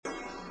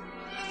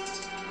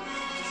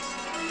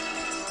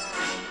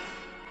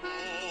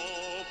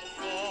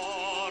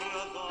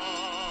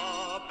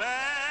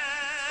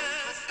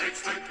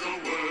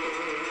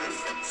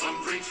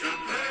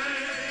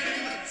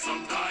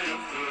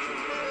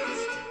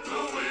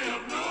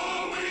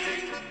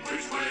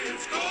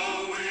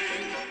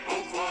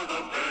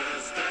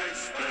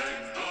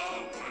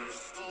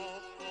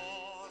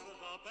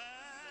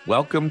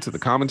Welcome to the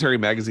Commentary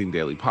Magazine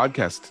Daily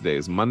Podcast. Today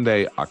is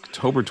Monday,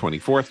 October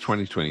 24th,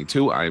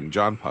 2022. I am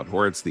John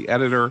Podhoretz, the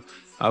editor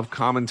of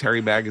Commentary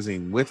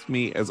Magazine. With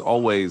me, as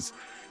always,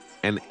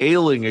 an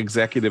ailing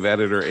executive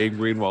editor, Abe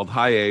Greenwald.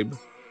 Hi, Abe.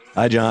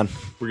 Hi, John.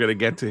 We're going to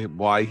get to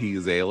why he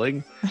is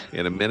ailing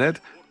in a minute.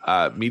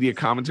 Media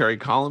commentary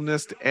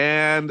columnist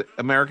and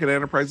American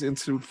Enterprise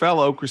Institute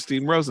fellow,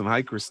 Christine Rosen.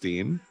 Hi,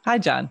 Christine. Hi,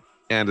 John.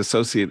 And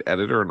associate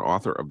editor and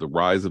author of The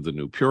Rise of the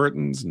New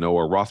Puritans,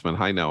 Noah Rothman.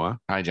 Hi, Noah.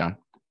 Hi, John.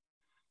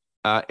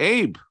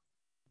 Abe,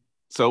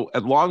 so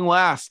at long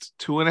last,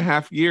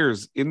 2.5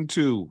 years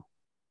into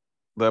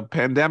the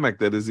pandemic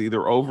that is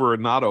either over or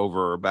not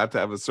over, or about to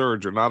have a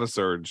surge or not a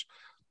surge,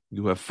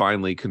 you have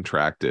finally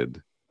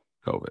contracted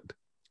COVID.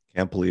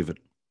 Can't believe it.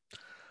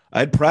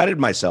 I had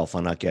prided myself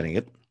on not getting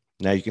it.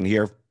 Now you can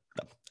hear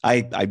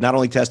I've not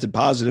only tested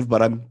positive,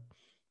 but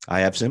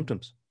I have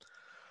symptoms.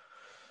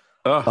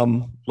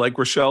 Like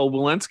Rochelle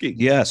Walensky.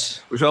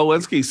 Yes. Rochelle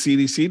Walensky,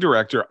 CDC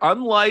director.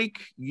 Unlike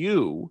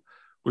you,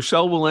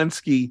 Rochelle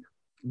Walensky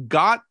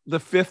got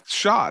the 5th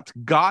shot,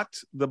 got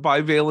the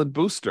bivalent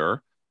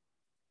booster,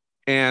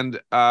 and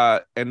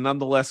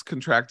nonetheless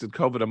contracted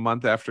COVID a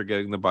month after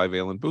getting the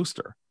bivalent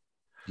booster.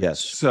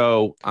 Yes.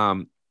 So,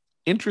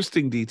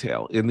 interesting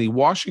detail. In the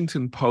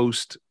Washington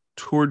Post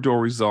tour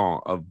d'horizon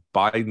of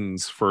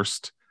Biden's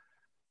first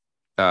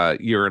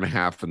year and a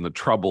half and the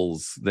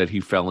troubles that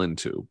he fell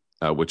into,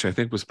 which I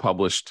think was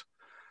published.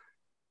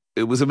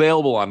 It was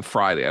available on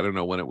Friday. I don't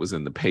know when it was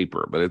in the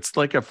paper, but it's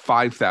like a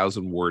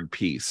 5,000-word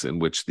piece in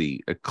which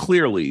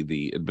clearly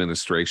the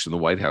administration, the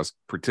White House,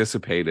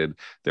 participated.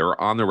 There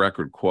are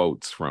on-the-record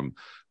quotes from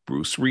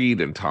Bruce Reed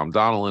and Tom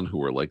Donilon, who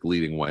were like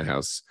leading White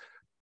House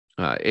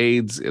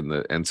aides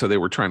and so they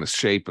were trying to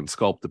shape and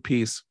sculpt the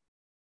piece.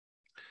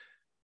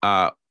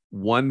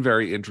 One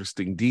very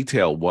interesting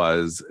detail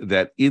was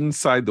that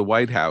inside the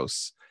White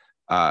House,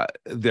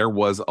 there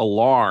was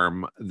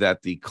alarm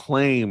that the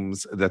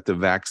claims that the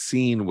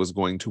vaccine was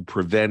going to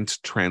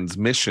prevent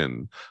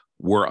transmission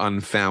were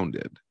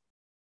unfounded.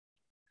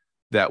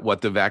 That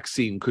what the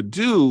vaccine could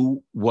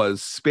do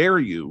was spare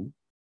you,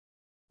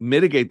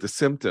 mitigate the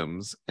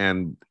symptoms,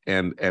 and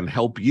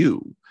help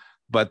you,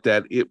 but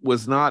that it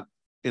was not,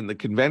 in the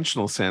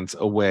conventional sense,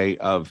 a way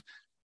of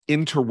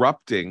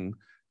interrupting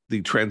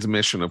the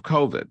transmission of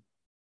COVID.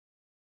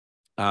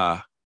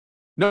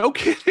 No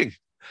kidding.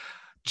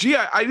 Gee,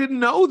 I didn't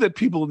know that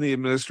people in the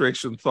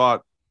administration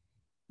thought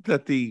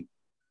that the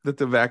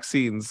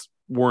vaccines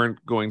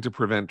weren't going to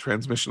prevent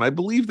transmission. I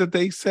believe that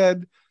they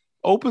said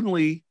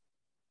openly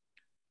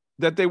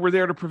that they were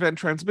there to prevent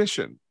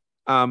transmission.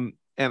 And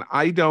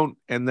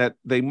that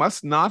they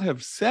must not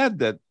have said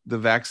that the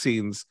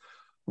vaccines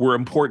were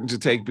important to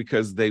take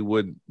because they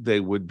would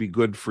be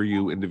good for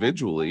you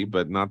individually,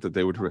 but not that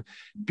they would,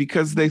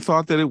 because they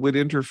thought that it would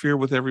interfere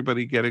with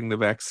everybody getting the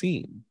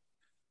vaccine,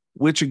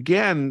 which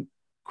again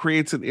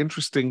creates an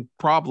interesting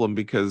problem,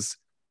 because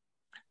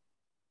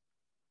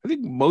I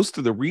think most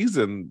of the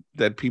reason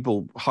that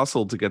people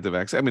hustled to get the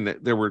vaccine, I mean,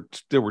 there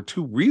were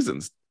two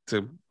reasons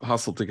to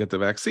hustle to get the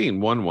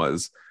vaccine. One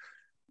was,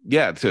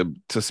 to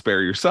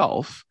spare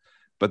yourself,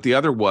 but the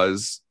other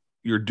was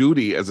your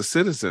duty as a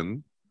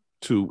citizen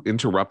to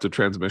interrupt the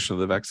transmission of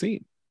the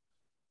vaccine.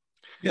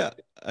 Yeah,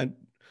 I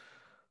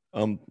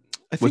think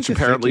which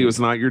apparently was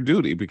not your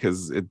duty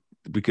because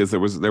there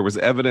was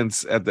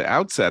evidence at the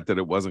outset that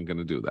it wasn't going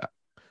to do that.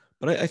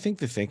 But I think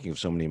the thinking of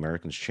so many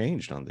Americans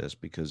changed on this,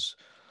 because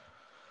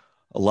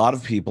a lot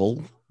of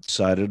people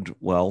decided,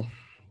 well,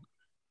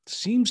 it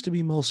seems to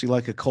be mostly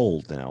like a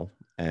cold now,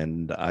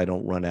 and I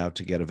don't run out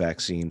to get a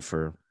vaccine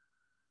for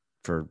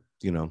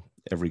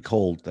every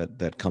cold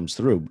that comes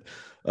through.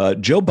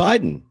 Joe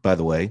Biden, by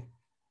the way,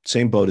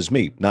 same boat as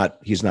me.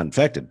 He's not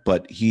infected,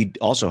 but he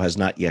also has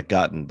not yet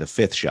gotten the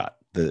 5th shot,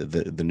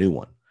 the new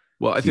one.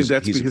 Well, I think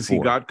that's because he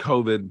got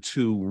COVID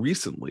too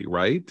recently,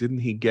 right? Didn't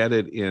he get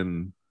it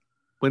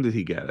when did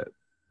he get it?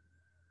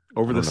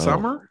 Over the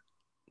summer?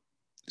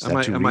 Am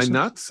I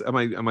nuts?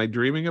 Am I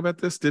dreaming about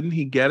this? Didn't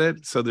he get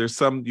it? So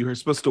you're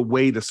supposed to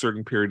wait a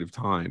certain period of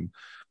time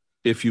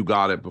if you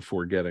got it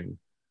before getting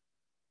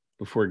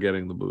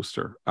the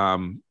booster.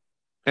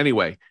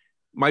 Anyway,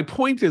 my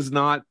point is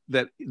not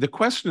that. The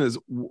question is,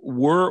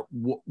 were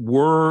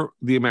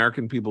the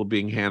American people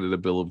being handed a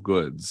bill of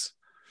goods,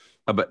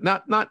 but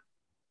not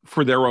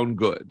for their own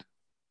good?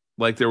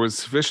 Like, there was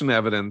sufficient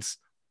evidence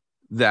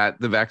that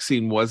the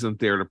vaccine wasn't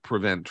there to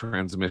prevent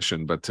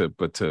transmission, but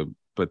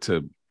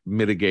to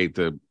mitigate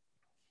the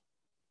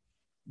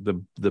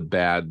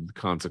bad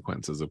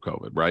consequences of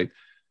COVID, right?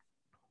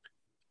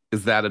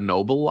 Is that a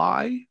noble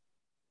lie?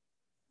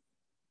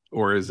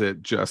 Or is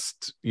it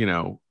just,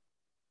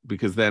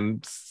 because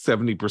then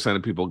 70%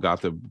 of people got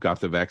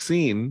the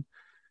vaccine,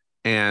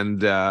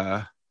 and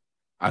I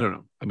don't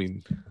know. I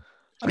mean,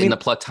 the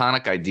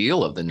platonic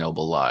ideal of the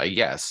noble lie,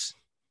 yes,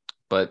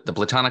 but the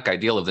platonic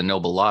ideal of the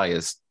noble lie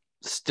is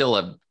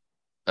still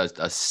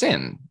a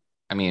sin.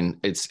 I mean,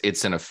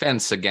 it's an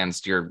offense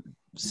against your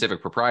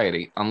civic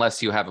propriety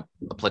unless you have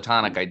a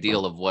platonic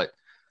ideal of what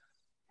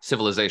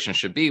civilization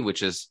should be,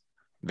 which is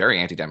very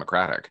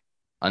anti-democratic,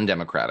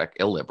 undemocratic,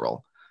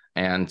 illiberal,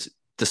 and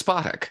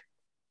despotic.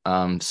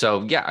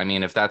 So yeah, I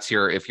mean, if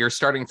you're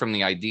starting from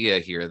the idea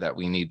here that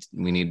we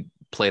need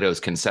Plato's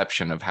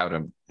conception of how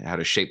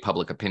to shape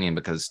public opinion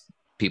because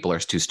people are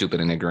too stupid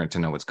and ignorant to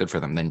know what's good for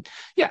them, then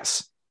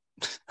yes,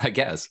 I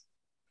guess.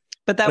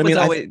 But that was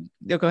always.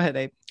 Go ahead,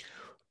 Abe.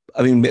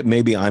 I mean,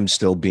 maybe I'm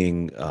still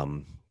being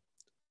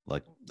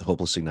like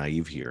hopelessly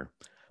naive here.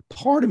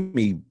 Part of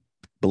me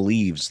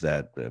believes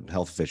that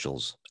health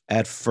officials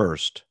at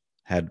first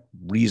had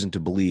reason to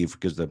believe,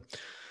 because the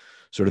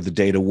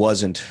data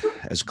wasn't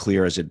as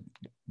clear as it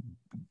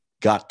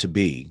got to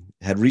be,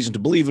 had reason to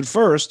believe at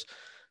first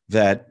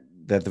that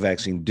the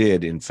vaccine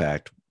did, in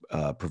fact,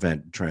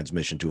 prevent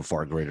transmission to a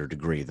far greater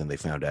degree than they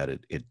found out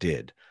it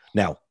did.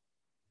 Now,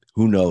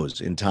 who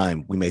knows? In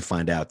time, we may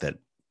find out that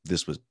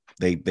this was,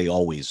 they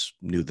always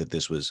knew that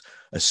this was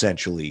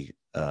essentially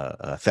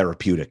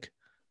therapeutic.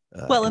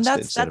 Well, and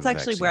that's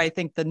actually where I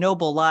think the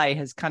noble lie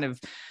has kind of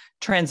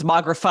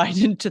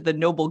transmogrified into the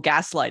noble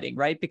gaslighting,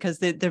 right? Because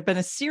there have been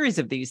a series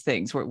of these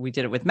things where we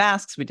did it with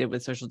masks, we did it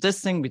with social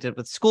distancing, we did it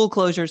with school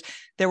closures.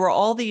 There were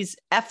all these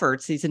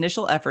efforts, these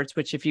initial efforts,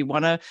 which if you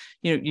want to,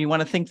 you want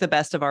to think the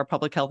best of our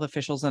public health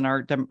officials and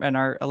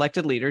our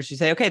elected leaders, you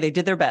say, okay, they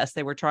did their best.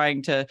 They were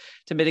trying to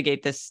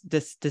mitigate this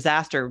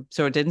disaster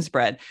so it didn't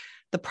spread.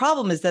 The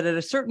problem is that at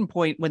a certain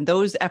point, when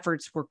those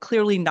efforts were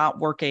clearly not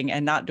working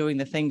and not doing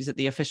the things that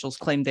the officials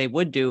claimed they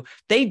would do,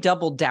 they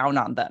doubled down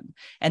on them.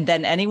 And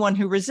then anyone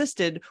who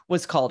resisted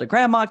was called a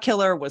grandma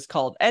killer, was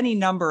called any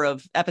number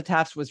of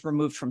epitaphs, was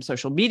removed from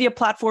social media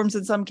platforms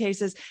in some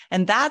cases.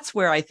 And that's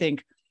where I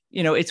think,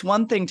 it's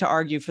one thing to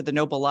argue for the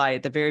noble lie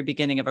at the very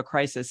beginning of a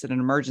crisis and an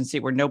emergency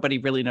where nobody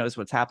really knows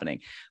what's happening.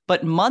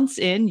 But months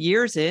in,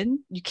 years in,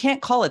 you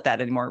can't call it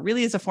that anymore. It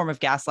really is a form of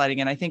gaslighting.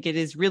 And I think it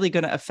is really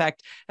going to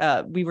affect,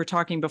 we were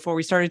talking before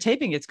we started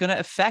taping, it's going to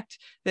affect,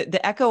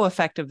 the echo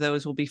effect of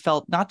those will be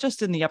felt not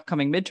just in the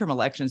upcoming midterm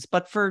elections,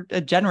 but for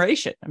a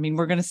generation. I mean,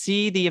 we're going to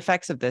see the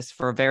effects of this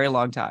for a very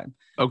long time.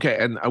 Okay,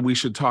 and we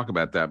should talk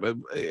about that, but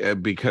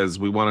because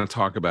we want to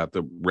talk about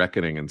the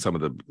reckoning and some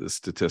of the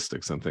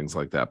statistics and things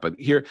like that. But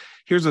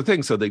here's the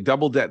thing: so they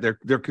doubled that.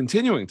 They're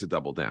continuing to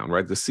double down,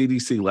 right? The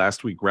CDC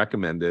last week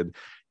recommended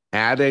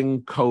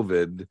adding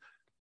COVID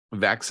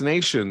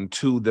vaccination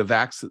to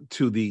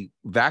the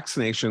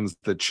vaccinations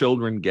that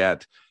children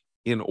get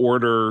in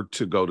order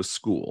to go to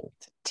school.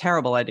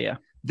 Terrible idea.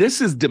 This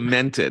is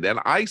demented, and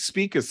I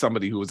speak as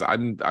somebody who is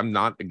I'm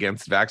not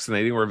against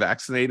vaccinating or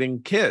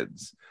vaccinating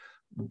kids.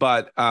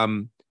 But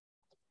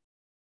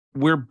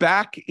we're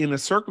back in a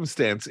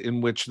circumstance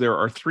in which there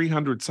are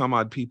 300 some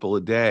odd people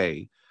a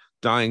day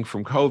dying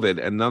from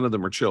COVID, and none of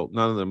them are children.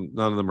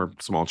 None of them are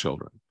small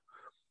children.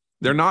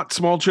 They're not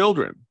small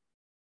children.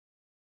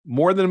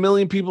 More than 1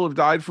 million people have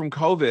died from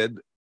COVID.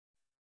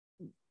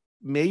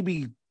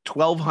 Maybe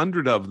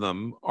 1,200 of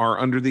them are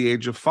under the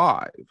age of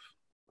 5.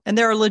 And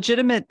there are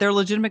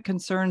legitimate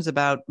concerns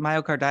about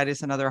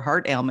myocarditis and other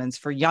heart ailments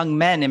for young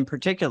men in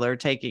particular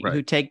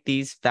who take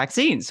these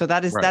vaccines. So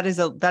that is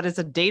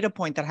a data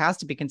point that has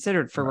to be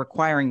considered for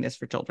requiring this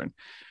for children.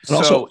 And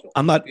also,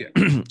 I'm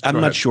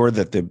not sure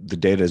that the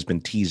data has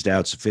been teased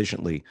out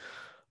sufficiently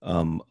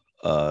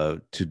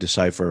to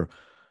decipher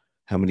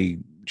how many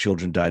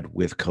children died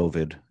with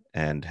COVID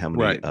and how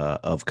many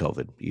of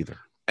COVID either.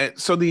 And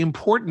so the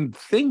important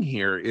thing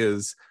here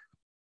is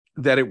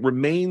that it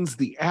remains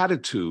the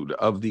attitude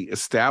of the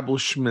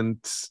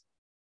establishment,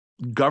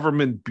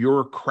 government,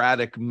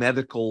 bureaucratic,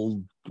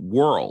 medical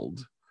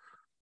world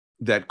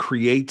that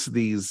creates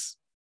these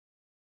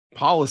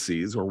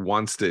policies or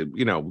wants to,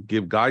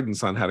 give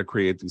guidance on how to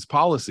create these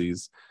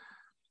policies,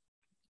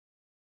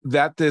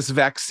 that this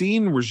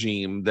vaccine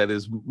regime that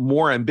is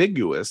more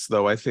ambiguous,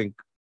 though I think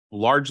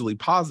largely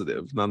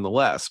positive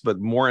nonetheless, but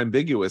more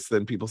ambiguous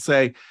than people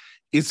say,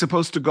 is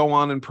supposed to go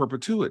on in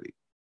perpetuity.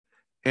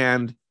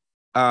 And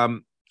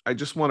I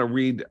just want to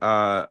read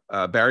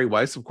Bari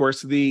Weiss, of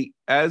course,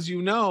 as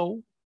you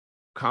know,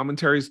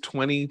 Commentaries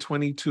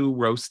 2022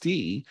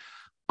 roastee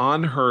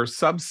on her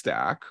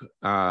Substack,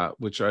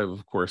 which I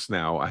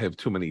have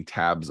too many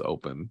tabs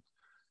open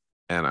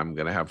and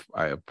I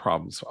have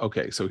problems.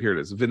 Okay, so here it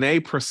is.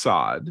 Vinay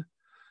Prasad,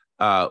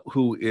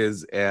 who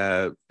is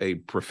a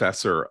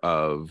professor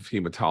of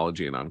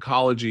hematology and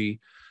oncology,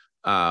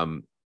 not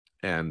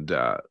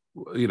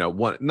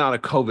a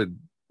COVID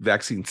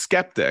vaccine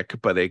skeptic,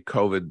 but a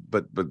COVID,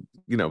 but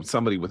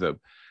somebody with a.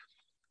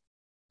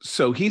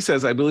 So he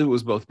says, I believe it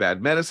was both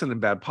bad medicine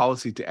and bad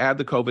policy to add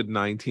the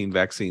COVID-19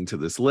 vaccine to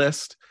this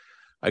list.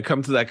 I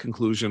come to that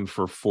conclusion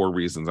for 4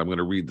 reasons. I'm going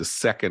to read the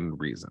second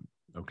reason.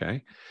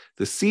 Okay.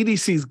 The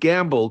CDC's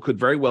gamble could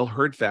very well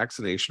hurt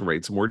vaccination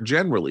rates more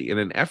generally. In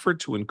an effort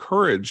to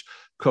encourage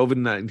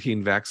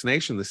COVID-19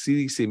 vaccination, the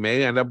CDC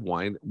may end up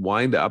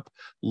wind up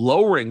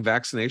lowering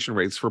vaccination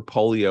rates for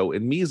polio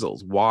and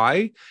measles.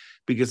 Why?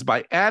 Because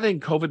by adding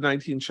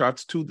COVID-19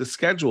 shots to the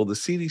schedule, the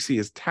CDC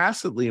is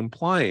tacitly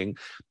implying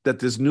that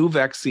this new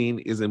vaccine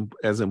is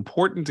as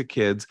important to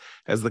kids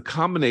as the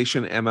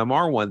combination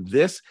MMR one.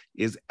 This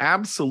is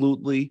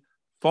absolutely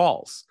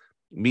false.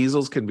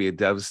 Measles can be a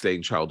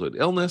devastating childhood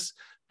illness,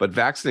 but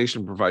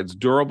vaccination provides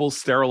durable,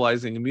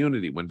 sterilizing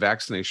immunity. When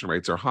vaccination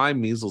rates are high,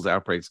 measles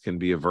outbreaks can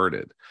be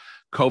averted.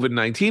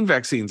 COVID-19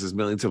 vaccines, as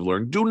millions have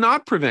learned, do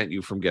not prevent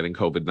you from getting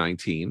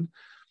COVID-19.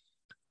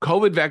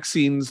 COVID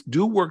vaccines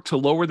do work to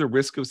lower the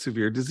risk of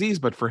severe disease,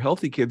 but for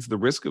healthy kids, the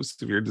risk of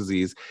severe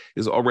disease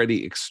is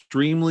already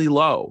extremely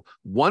low.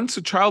 Once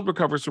a child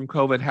recovers from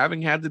COVID,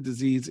 having had the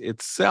disease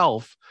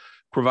itself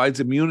provides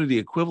immunity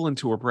equivalent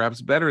to or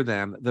perhaps better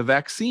than the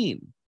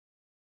vaccine.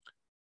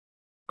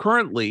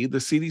 Currently, the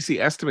CDC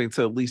estimates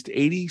that at least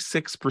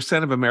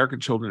 86% of American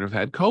children have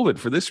had COVID.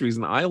 For this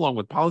reason, I, along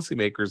with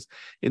policymakers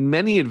in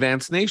many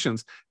advanced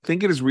nations,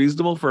 think it is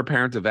reasonable for a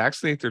parent to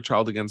vaccinate their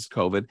child against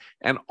COVID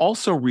and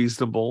also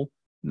reasonable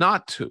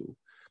not to.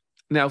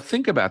 Now,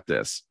 think about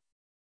this.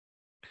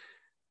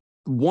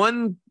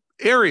 One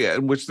area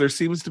in which there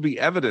seems to be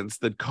evidence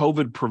that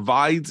COVID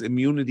provides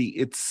immunity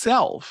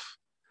itself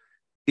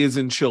is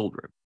in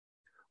children,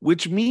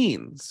 which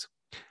means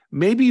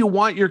maybe you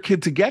want your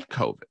kid to get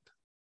COVID,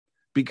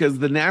 because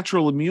the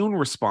natural immune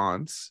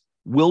response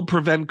will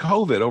prevent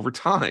COVID over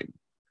time,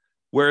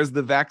 whereas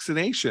the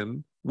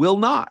vaccination will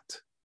not,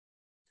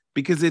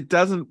 because it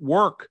doesn't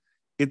work.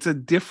 It's a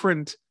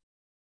different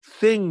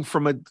thing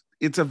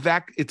it's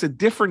a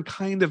different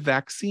kind of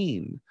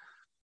vaccine.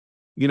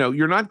 You know,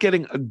 you're not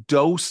getting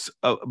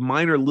a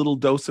minor little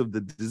dose of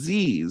the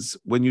disease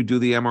when you do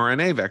the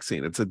mRNA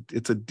vaccine. It's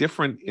a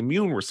different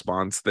immune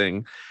response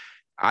thing.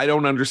 I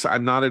don't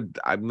understand.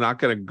 I'm not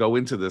going to go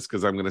into this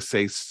because I'm going to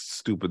say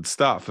stupid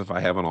stuff if I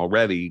haven't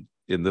already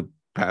in the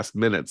past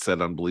minute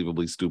said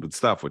unbelievably stupid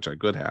stuff, which I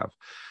could have.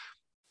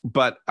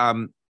 But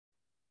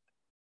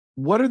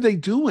what are they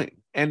doing?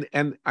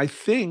 And I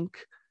think,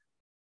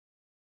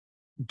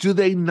 do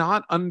they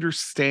not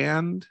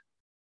understand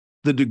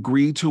the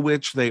degree to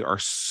which they are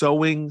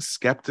sowing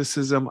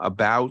skepticism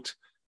about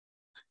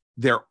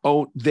their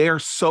own? They're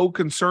so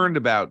concerned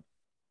about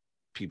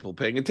people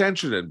paying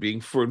attention and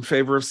being in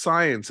favor of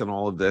science and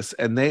all of this,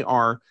 and they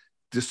are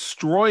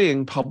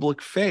destroying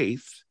public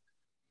faith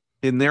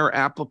in their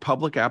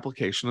public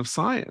application of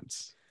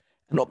science.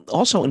 And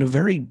also, in a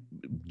very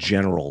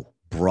general,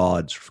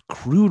 broad,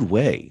 crude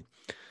way,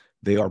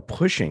 they are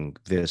pushing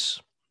this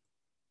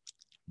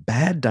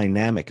bad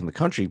dynamic in the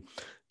country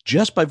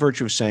just by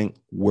virtue of saying,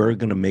 we're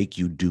going to make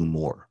you do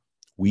more.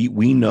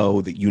 We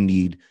know that you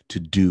need to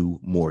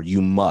do more.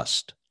 You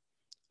must.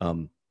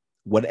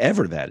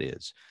 Whatever that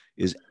is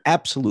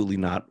absolutely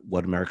not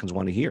what Americans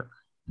want to hear.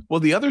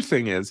 Well, the other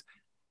thing is,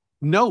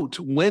 note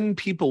when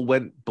people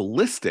went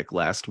ballistic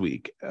last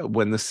week,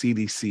 when the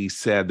CDC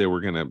said they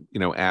were going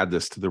to, add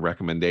this to the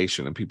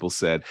recommendation, and people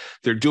said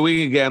they're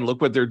doing again,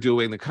 look what they're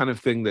doing, the kind of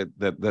thing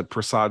that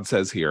Prasad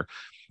says here.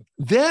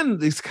 Then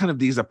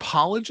these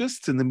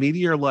apologists in the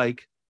media are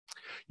like,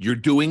 you're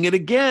doing it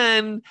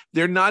again.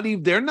 They're not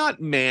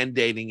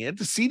mandating it.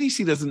 The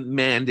CDC doesn't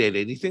mandate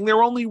anything.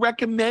 They're only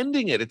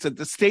recommending it. It's at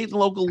the state and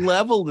local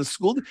level, the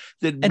school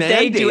that and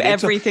they do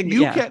everything. So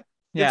you can.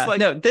 Yeah, like,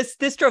 no, this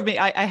drove me.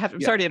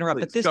 I'm sorry to interrupt,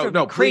 but this drove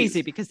me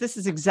crazy because this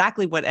is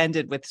exactly what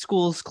ended with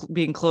schools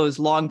being closed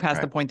long past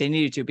the point they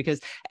needed to,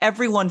 because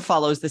everyone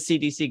follows the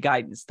CDC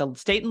guidance. The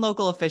state and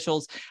local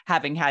officials,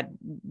 having had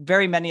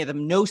very many of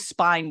them no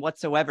spine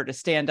whatsoever to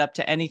stand up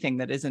to anything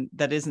that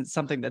isn't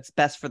something that's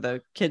best for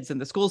the kids in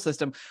the school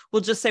system,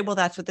 will just say, well,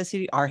 that's what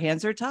our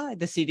hands are tied.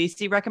 The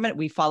CDC recommended,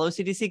 we follow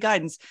CDC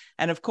guidance.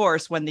 And of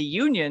course, when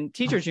the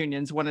teachers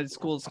unions wanted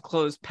schools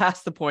closed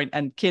past the point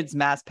and kids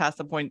masked past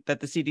the point that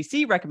the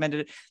CDC recommended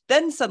it,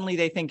 then suddenly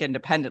they think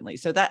independently.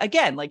 So that,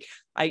 again,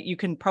 you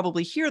can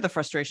probably hear the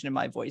frustration in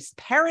my voice.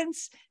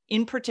 Parents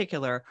in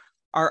particular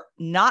are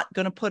not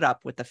going to put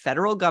up with the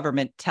federal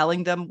government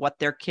telling them what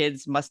their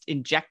kids must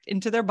inject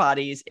into their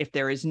bodies if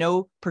there is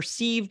no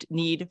perceived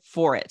need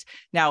for it.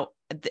 Now,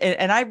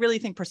 and I really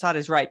think Prasad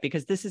is right,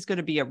 because this is going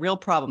to be a real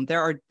problem.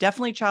 There are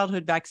definitely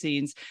childhood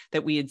vaccines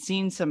that we had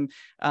seen some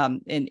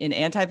in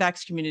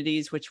anti-vax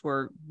communities, which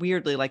were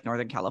weirdly, like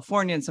Northern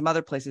California and some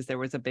other places, there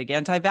was a big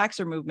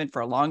anti-vaxxer movement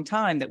for a long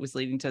time that was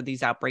leading to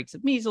these outbreaks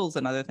of measles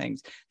and other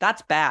things.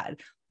 That's bad.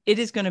 It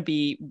is going to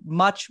be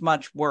much,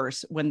 much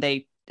worse when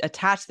they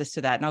attach this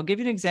to that. And I'll give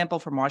you an example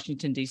from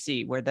Washington,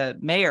 D.C., where the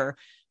mayor,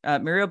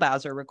 Muriel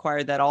Bowser,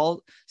 required that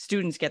all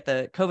students get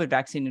the COVID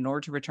vaccine in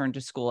order to return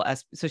to school.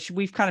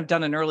 We've kind of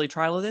done an early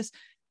trial of this.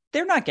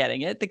 They're not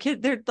getting it.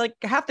 They're like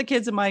half the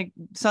kids in my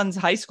son's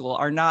high school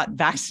are not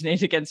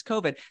vaccinated against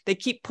COVID. They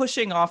keep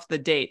pushing off the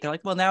date. They're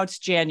like, well, now it's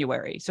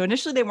January. So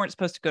initially they weren't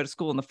supposed to go to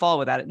school in the fall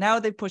without it. Now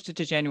they've pushed it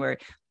to January.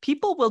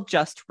 People will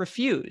just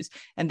refuse.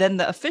 And then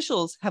the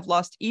officials have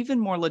lost even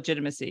more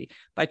legitimacy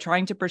by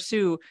trying to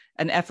pursue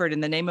an effort in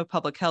the name of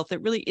public health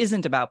that really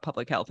isn't about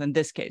public health in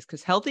this case,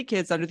 because healthy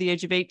kids under the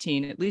age of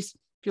 18, at least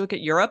if you look at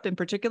Europe in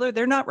particular,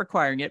 they're not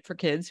requiring it for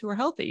kids who are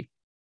healthy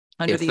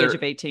under the age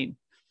of 18.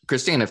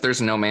 Christine, if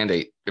there's no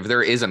mandate, if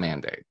there is a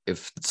mandate,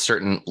 if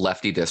certain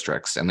lefty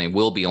districts, and they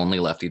will be only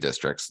lefty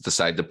districts,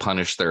 decide to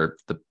punish the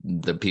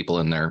people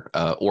in their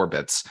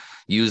orbits,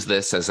 use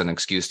this as an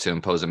excuse to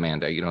impose a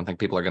mandate, you don't think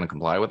people are going to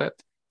comply with it?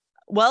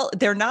 Well,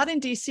 they're not in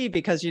DC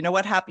because you know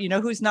what happened. You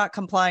know who's not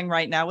complying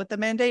right now with the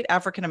mandate?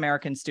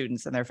 African-American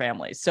students and their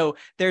families. So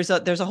there's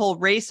a whole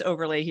race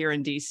overlay here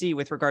in DC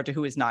with regard to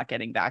who is not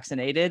getting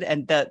vaccinated.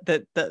 And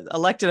the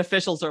elected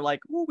officials are like,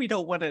 oh, we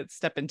don't want to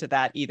step into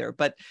that either.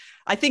 But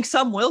I think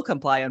some will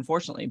comply,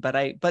 unfortunately.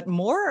 But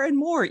more and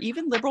more,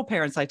 even liberal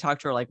parents I talk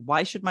to are like,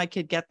 why should my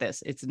kid get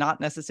this? It's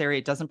not necessary.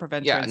 It doesn't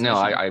prevent transmission. No,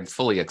 I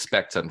fully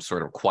expect some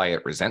sort of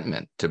quiet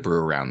resentment to brew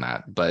around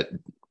that. But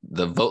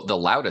the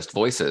loudest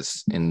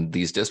voices in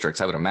these districts,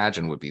 I would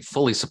imagine, would be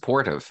fully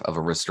supportive of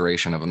a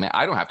restoration of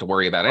I don't have to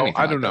worry about anything.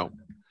 I don't know.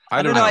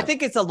 I don't know. I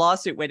think it's a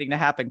lawsuit waiting to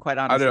happen, quite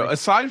honestly. I don't know.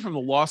 Aside from the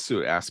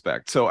lawsuit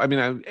aspect. So, I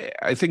mean,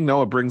 I think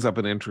Noah brings up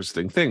an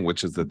interesting thing,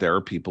 which is that there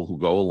are people who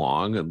go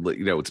along and,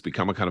 you know, it's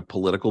become a kind of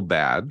political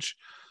badge,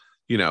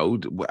 you know,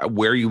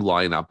 where you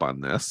line up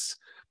on this.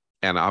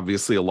 And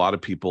obviously a lot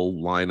of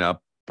people line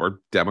up, are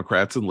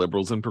Democrats and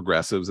liberals and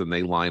progressives, and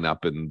they line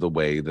up in the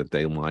way that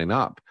they line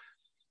up.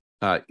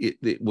 It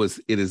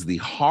is the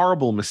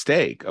horrible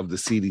mistake of the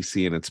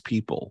CDC and its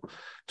people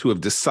to have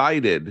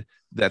decided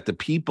that the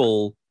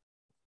people,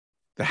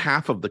 the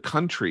half of the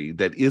country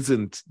that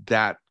isn't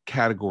that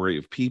category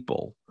of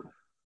people,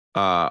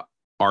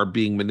 are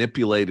being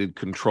manipulated,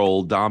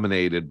 controlled,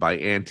 dominated by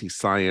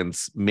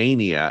anti-science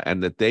mania,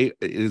 and that it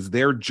is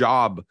their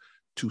job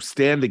to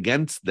stand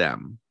against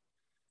them.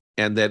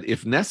 And that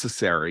if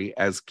necessary,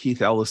 as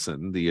Keith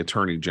Ellison, the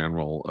Attorney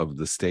General of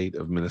the state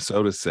of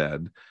Minnesota,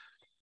 said,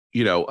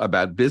 you know,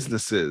 about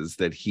businesses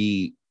that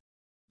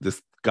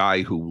this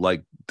guy who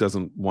like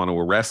doesn't want to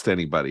arrest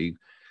anybody,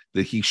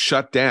 that he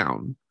shut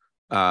down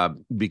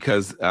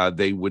because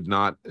they would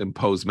not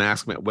impose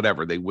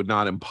whatever. They would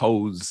not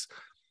impose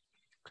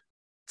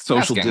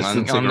social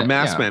distancing or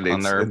mask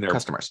mandates on their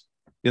customers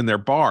in their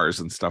bars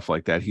and stuff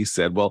like that. He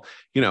said, well,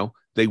 you know,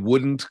 they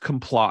wouldn't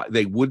comply.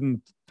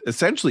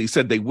 Essentially, he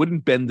said they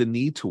wouldn't bend the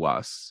knee to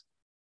us.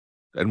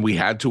 And we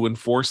had to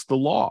enforce the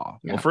law.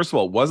 Yeah. Well, first of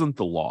all, it wasn't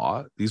the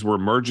law. These were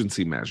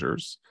emergency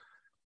measures.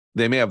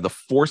 They may have the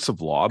force of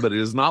law, but it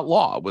is not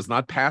law. It was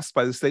not passed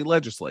by the state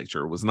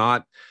legislature. It was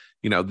not,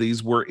 you know,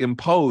 these were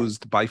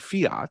imposed by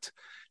fiat.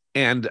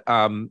 And,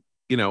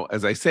 you know,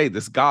 as I say,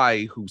 this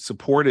guy who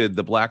supported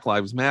the Black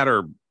Lives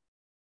Matter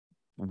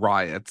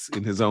riots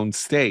in his own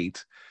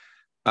state,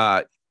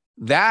 that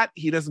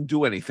he doesn't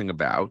do anything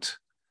about.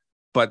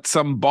 But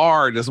some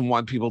bar doesn't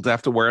want people to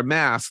have to wear a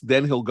mask,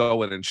 then he'll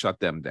go in and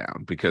shut them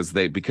down because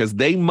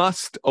they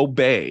must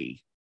obey.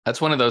 That's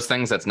one of those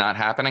things that's not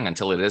happening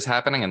until it is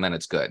happening, and then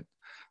it's good.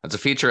 That's a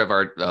feature of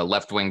our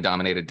left-wing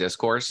dominated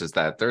discourse, is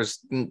that there's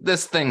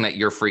this thing that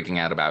you're freaking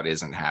out about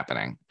isn't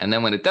happening. And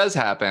then when it does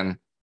happen,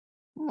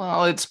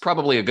 well, it's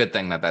probably a good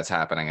thing that that's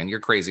happening, and you're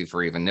crazy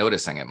for even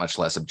noticing it, much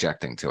less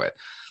objecting to it.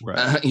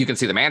 Right. You can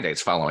see the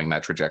mandates following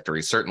that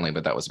trajectory, certainly,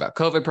 but that was about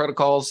COVID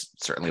protocols,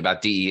 certainly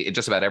about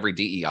just about every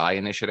DEI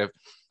initiative.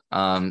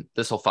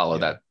 This will follow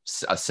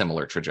a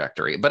similar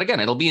trajectory. But again,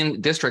 it'll be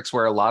in districts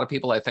where a lot of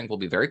people, I think, will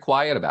be very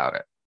quiet about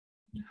it.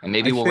 And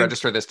maybe we'll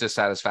register this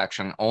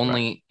dissatisfaction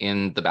only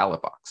in the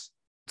ballot box.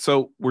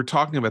 So we're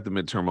talking about the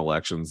midterm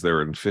elections.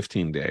 They're in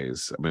 15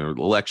 days. I mean,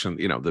 election,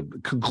 you know, the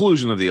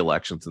conclusion of the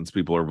election, since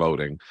people are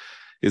voting,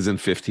 is in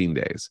 15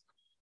 days.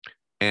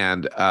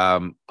 And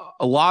a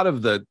lot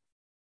of the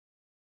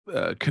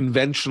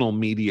conventional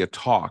media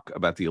talk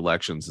about the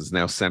elections is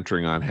now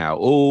centering on how,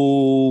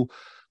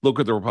 look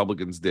what the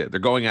Republicans did. They're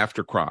going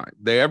after crime.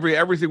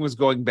 Everything was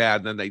going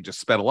bad, and then they just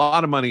spent a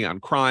lot of money on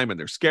crime, and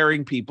they're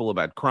scaring people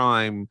about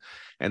crime,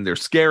 and they're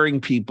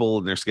scaring people,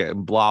 and they're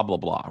scaring blah, blah,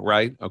 blah,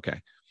 right?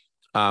 Okay.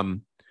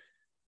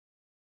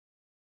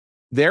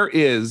 There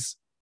is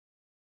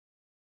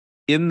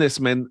in this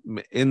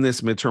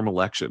midterm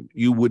election,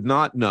 you would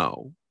not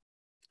know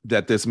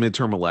that this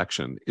midterm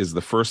election is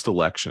the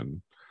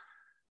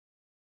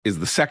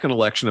second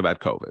election about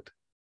COVID.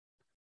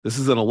 This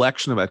is an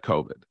election about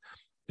COVID.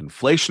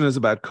 Inflation is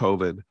about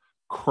COVID.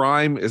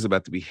 Crime is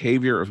about the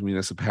behavior of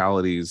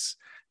municipalities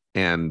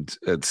and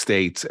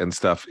states and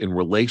stuff in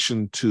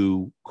relation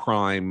to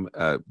crime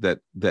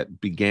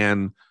that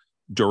began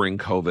during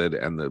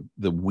COVID, and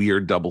the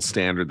weird double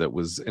standard that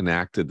was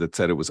enacted that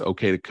said it was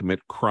okay to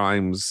commit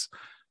crimes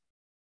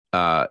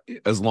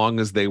as long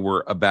as they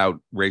were about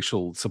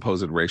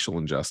supposed racial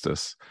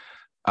injustice,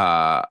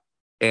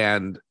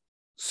 and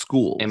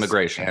schools.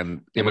 Immigration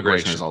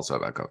is also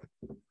about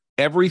COVID.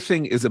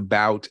 Everything is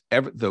about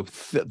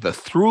the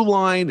through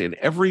line in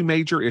every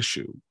major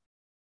issue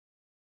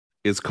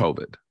is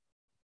COVID.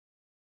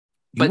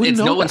 But it's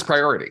no one's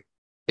priority.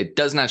 It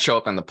does not show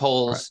up in the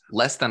polls. Right.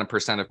 Less than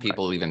 1% of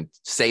people even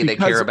say they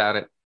care about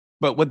it.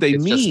 But what they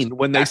mean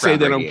when they say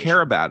they don't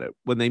care about it,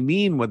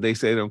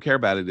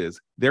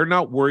 is they're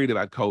not worried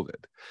about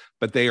COVID,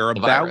 but they are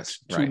about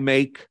to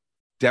make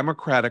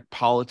Democratic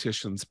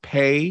politicians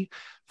pay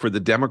for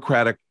the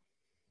Democratic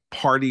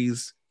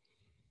Party's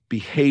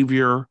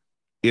behavior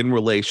in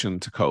relation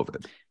to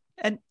COVID.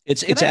 And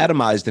it's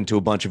atomized into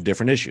a bunch of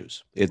different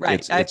issues. They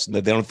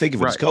don't think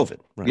of it as COVID,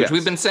 right? Which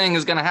we've been saying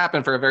is going to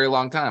happen for a very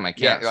long time.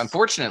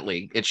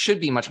 Unfortunately, it should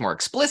be much more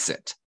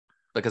explicit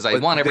because I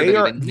want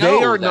everybody to know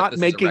they are that not this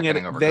making is a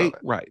it. over They COVID.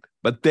 right,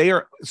 but they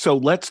are. So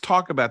let's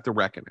talk about the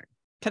reckoning.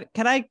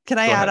 Can I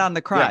add on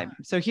the crime?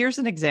 Yeah. So here's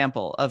an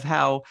example of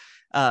how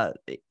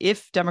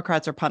if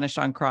Democrats are punished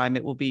on crime,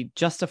 it will be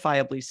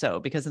justifiably so,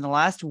 because in the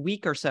last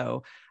week or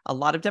so, a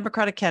lot of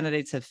Democratic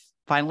candidates have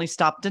finally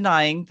stopped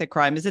denying that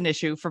crime is an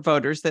issue for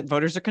voters, that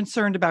voters are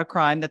concerned about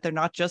crime, that they're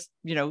not just,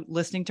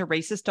 listening to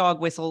racist dog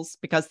whistles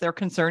because they're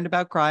concerned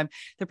about crime.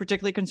 They're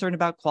particularly concerned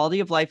about quality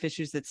of life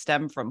issues that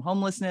stem from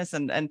homelessness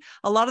and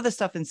a lot of the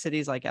stuff in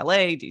cities like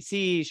LA,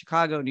 DC,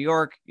 Chicago, New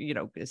York,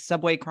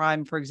 subway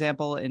crime, for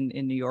example, in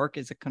New York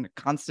is a kind of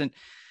constant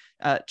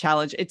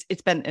challenge.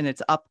 It's been, and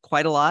it's up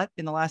quite a lot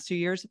in the last 2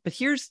 years. But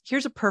here's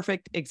a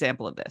perfect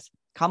example of this.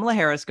 Kamala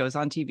Harris goes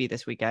on TV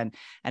this weekend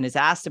and is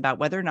asked about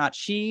whether or not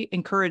she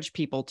encouraged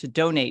people to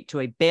donate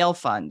to a bail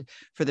fund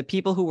for the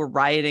people who were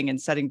rioting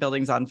and setting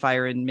buildings on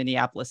fire in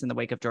Minneapolis in the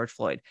wake of George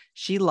Floyd.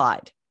 She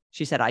lied.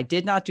 She said, I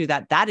did not do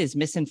that. That is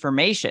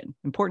misinformation.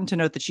 Important to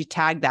note that she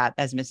tagged that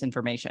as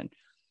misinformation.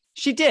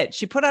 She did.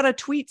 She put out a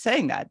tweet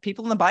saying that.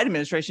 People in the Biden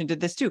administration did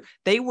this too.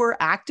 They were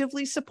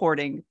actively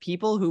supporting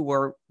people who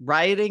were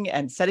rioting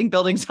and setting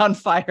buildings on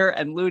fire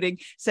and looting,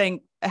 saying,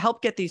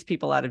 help get these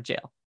people out of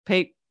jail.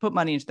 Put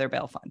money into their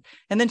bail fund.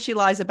 And then she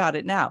lies about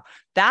it now.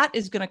 That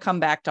is going to come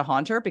back to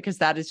haunt her because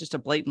that is just a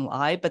blatant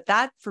lie. But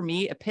that, for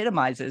me,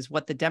 epitomizes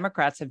what the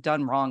Democrats have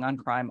done wrong on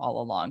crime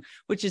all along,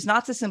 which is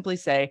not to simply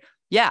say,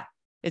 yeah,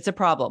 it's a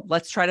problem.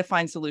 Let's try to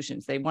find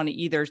solutions. They want to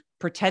either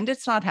pretend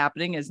it's not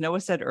happening, as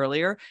Noah said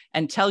earlier,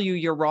 and tell you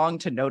you're wrong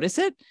to notice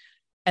it.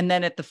 And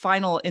then at the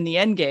final, in the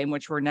end game,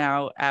 which we're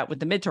now at with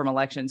the midterm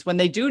elections, when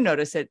they do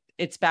notice it,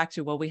 it's back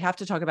to, well, we have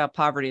to talk about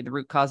poverty and the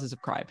root causes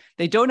of crime.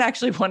 They don't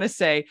actually want to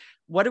say,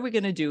 what are we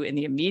going to do in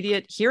the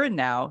immediate here and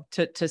now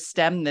to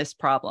stem this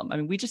problem? I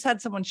mean, we just had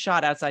someone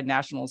shot outside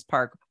Nationals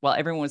Park while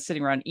everyone was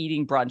sitting around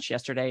eating brunch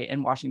yesterday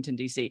in Washington,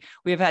 D.C.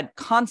 We have had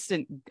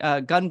constant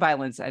gun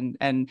violence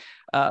and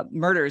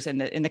murders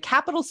in the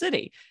capital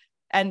city.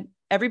 And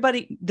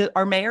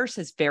our mayor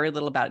says very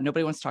little about it.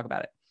 Nobody wants to talk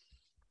about it.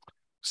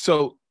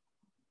 So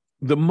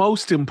the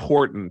most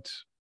important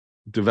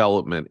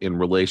development in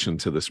relation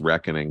to this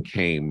reckoning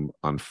came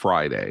on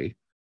Friday.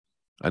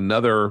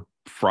 Another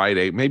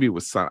Friday, maybe it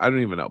was I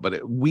don't even know,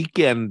 but a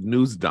weekend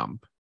news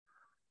dump,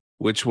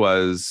 which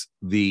was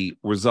the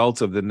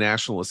results of the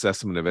National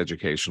Assessment of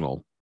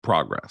Educational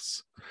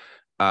Progress.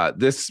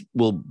 This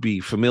will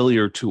be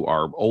familiar to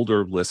our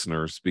older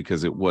listeners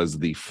because it was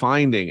the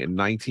finding in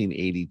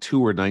 1982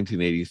 or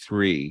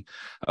 1983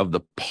 of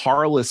the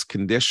parlous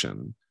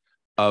condition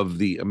of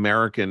the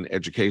American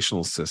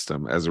educational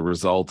system as a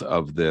result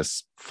of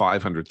this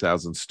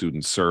 500,000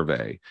 student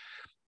survey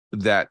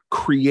that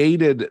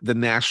created the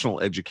national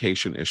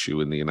education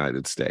issue in the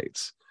United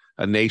States.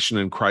 A nation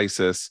in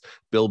crisis.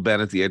 Bill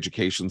Bennett, the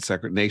education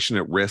secretary, nation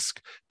at risk.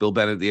 Bill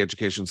Bennett, the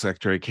education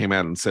secretary, came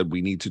out and said,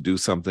 we need to do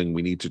something.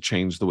 We need to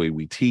change the way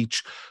we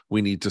teach.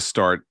 We need to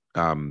start,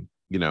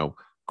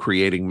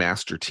 creating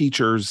master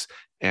teachers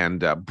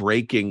and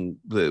breaking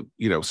the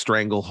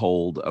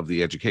stranglehold of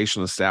the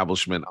education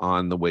establishment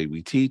on the way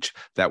we teach.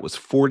 That was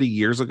 40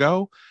 years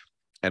ago,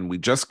 and we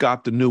just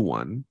got the new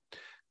one.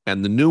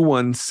 And the new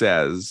one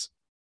says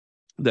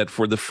that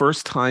for the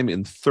first time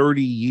in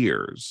 30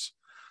 years,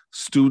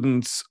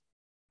 students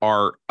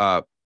are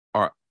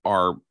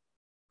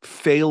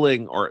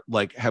failing or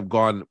have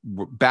gone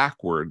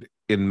backward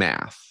in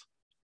math.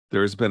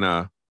 There has been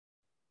a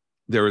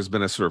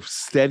sort of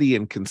steady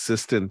and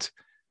consistent,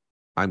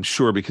 I'm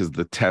sure because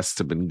the tests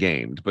have been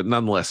gamed, but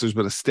nonetheless, there's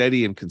been a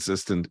steady and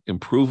consistent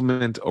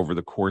improvement over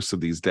the course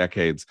of these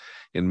decades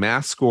in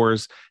math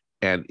scores.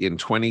 And in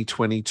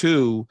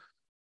 2022,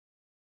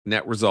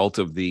 net result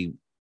of the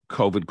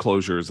COVID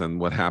closures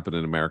and what happened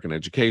in American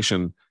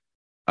education,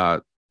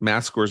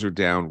 math scores are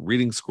down,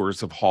 reading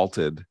scores have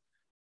halted.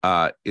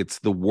 It's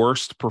the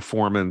worst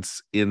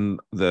performance in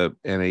the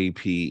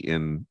NAEP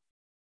in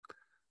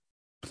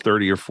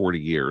 30 or 40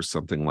 years,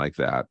 something like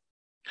that.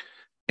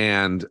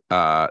 And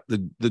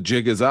the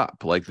jig is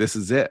up. This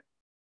is it.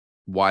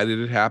 Why did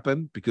it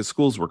happen? Because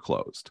schools were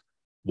closed.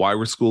 Why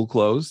were schools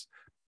closed?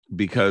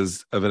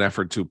 Because of an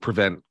effort to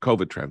prevent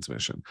COVID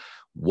transmission.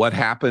 What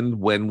happened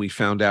when we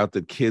found out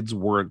that kids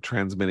weren't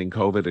transmitting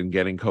COVID and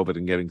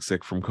getting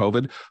sick from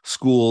COVID?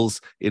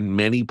 Schools in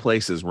many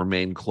places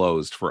remained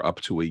closed for up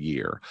to a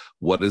year.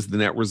 What is the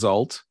net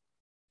result?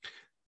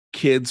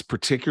 Kids,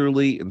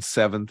 particularly in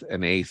 7th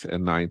and 8th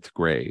and 9th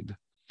grade,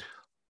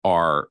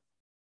 are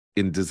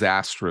in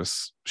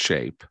disastrous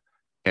shape.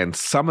 And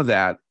some of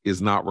that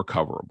is not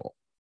recoverable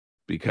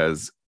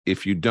because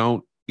if you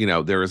don't,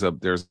 there's a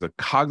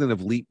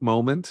cognitive leap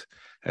moment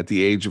at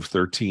the age of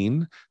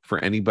 13 for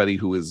anybody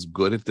who is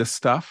good at this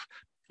stuff.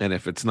 And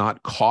if it's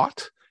not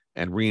caught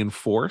and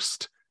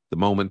reinforced, the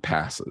moment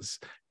passes.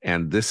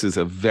 And this is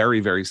a very,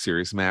 very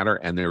serious matter.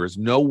 And there is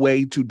no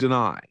way to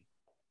deny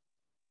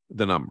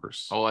the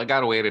numbers. Oh, I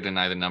got a way to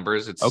deny the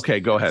numbers. Okay,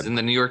 go ahead. It's in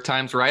the New York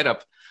Times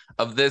write-up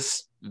of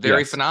this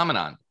very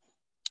phenomenon.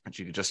 but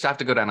you just have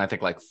to go down, I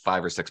think, like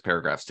 5 or 6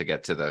 paragraphs to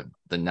get to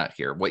the nut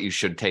here, what you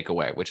should take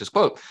away, which is,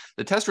 quote,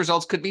 the test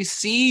results could be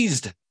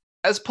seized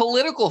as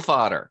political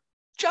fodder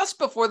just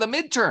before the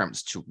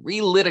midterms to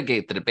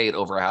relitigate the debate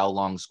over how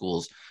long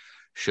schools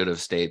should have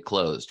stayed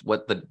closed.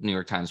 What the New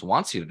York Times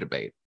wants you to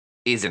debate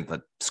isn't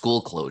the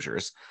school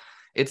closures.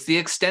 It's the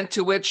extent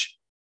to which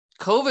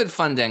COVID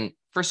funding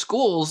for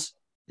schools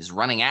is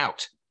running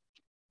out.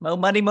 Mo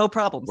money, mo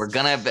problems. We're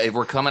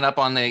coming up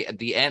on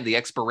the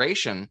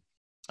expiration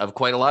of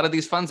quite a lot of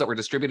these funds that were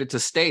distributed to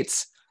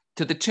states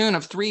to the tune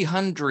of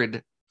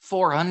 $400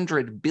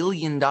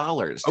 billion.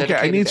 Okay,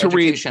 I need to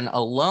education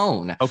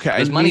alone. Okay,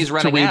 because money's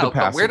running out.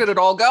 But where did it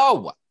all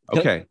go?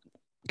 Okay.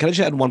 Can I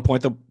just add one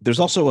point, though? There's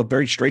also a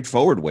very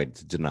straightforward way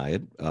to deny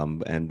it,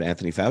 and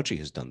Anthony Fauci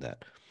has done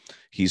that.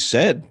 He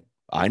said,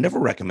 I never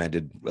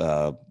recommended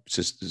long-term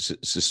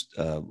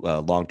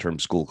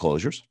school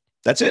closures.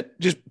 That's it.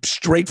 Just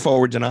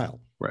straightforward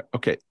denial. Right.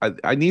 Okay.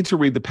 I need to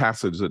read the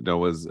passage that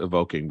Noah's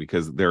evoking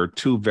because there are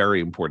 2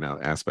 very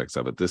important aspects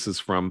of it. This is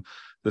from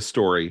the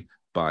story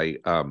by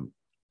Sarah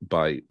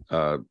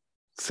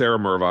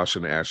Murvash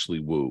and Ashley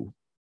Wu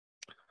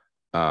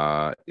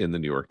in the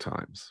New York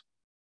Times.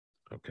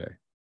 Okay.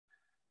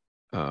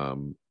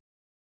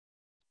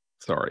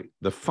 Sorry.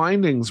 The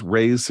findings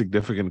raise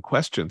significant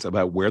questions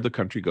about where the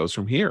country goes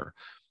from here.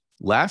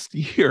 Last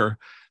year,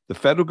 the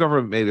federal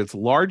government made its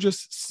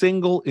largest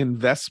single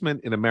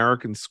investment in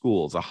American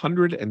schools,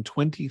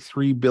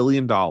 $123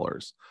 billion, or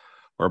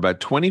about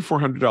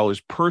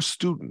 $2,400 per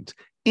student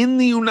in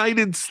the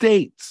United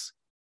States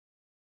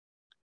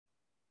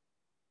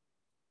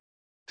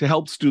to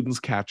help students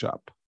catch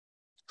up.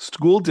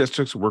 School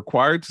districts were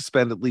required to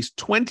spend at least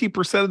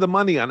 20% of the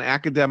money on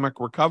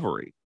academic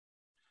recovery.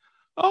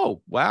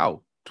 Oh,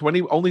 wow.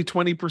 Only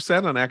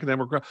 20% on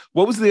academic recovery.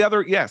 What was the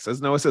other? Yes,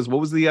 as Noah says, what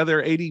was the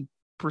other 80%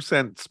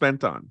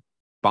 spent on?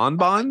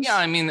 Bonbons? Yeah,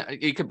 I mean,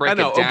 you could break it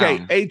down. Okay,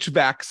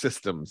 HVAC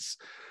systems.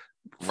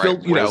 Right,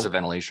 ways of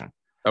ventilation.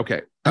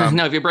 Okay.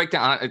 No, if you break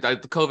down the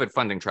COVID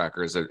funding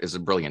tracker is a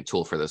brilliant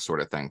tool for this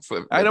sort of thing.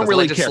 I don't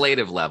really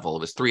legislative care. Level,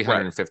 it was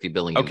 $350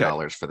 billion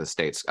for the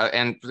states,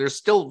 and there's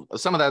still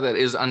some of that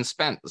is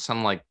unspent.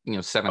 Some like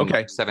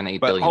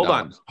 $7-8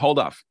 billion. Hold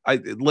off.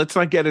 Let's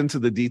not get into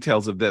the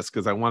details of this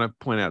because I want to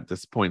point out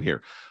this point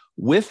here.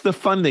 With the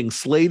funding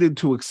slated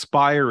to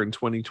expire in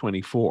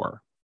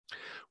 2024,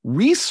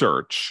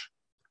 research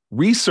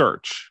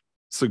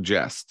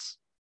suggests,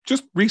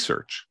 just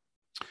research,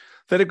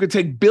 that it could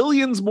take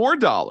billions more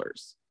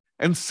dollars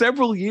and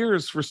several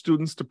years for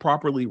students to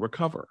properly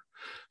recover.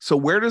 So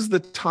where does the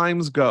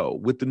Times go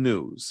with the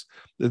news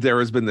that there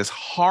has been this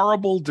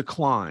horrible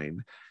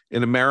decline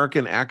in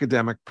American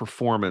academic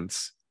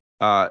performance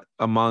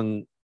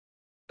among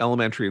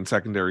elementary and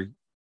secondary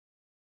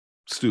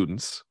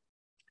students?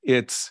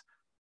 It's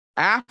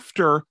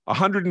after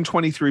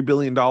 $123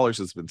 billion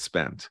has been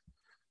spent.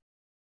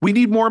 We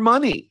need more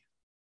money.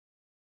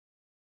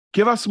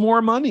 Give us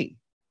more money.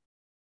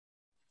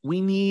 We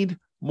need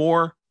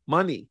more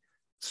money.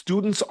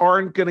 Students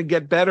aren't going to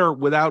get better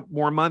without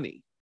more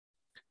money.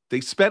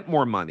 They spent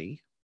more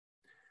money.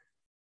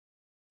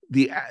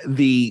 The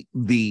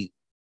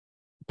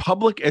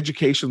public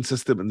education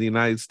system in the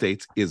United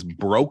States is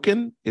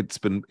broken. It's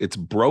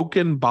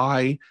broken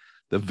by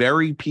the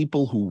very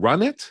people who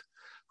run it,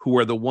 who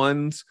are the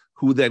ones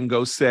who then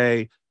go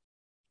say,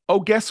 oh,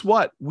 guess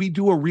what? We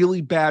do a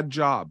really bad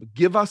job.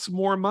 Give us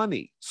more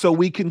money so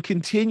we can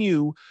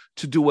continue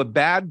to do a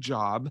bad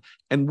job.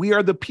 And we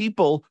are the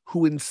people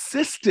who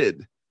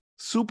insisted,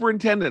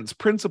 superintendents,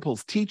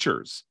 principals,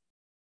 teachers,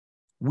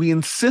 we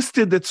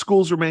insisted that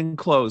schools remain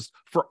closed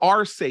for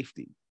our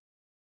safety.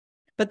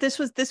 But this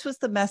was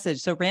the message.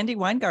 So Randi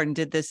Weingarten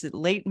did this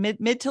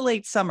mid to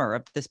late summer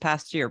of this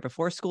past year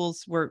before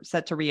schools were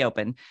set to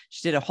reopen.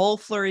 She did a whole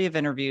flurry of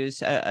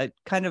interviews,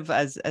 kind of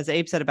as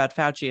Abe said about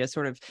Fauci, a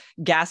sort of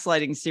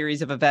gaslighting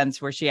series of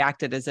events where she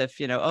acted as if,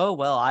 oh,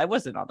 well, I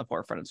wasn't on the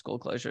forefront of school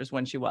closures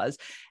when she was.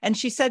 And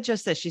she said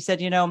just this. She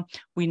said,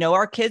 we know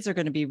our kids are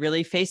going to be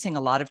really facing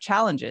a lot of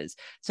challenges.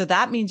 So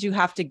that means you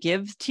have to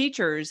give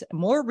teachers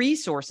more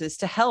resources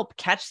to help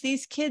catch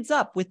these kids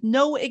up with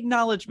no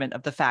acknowledgement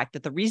of the fact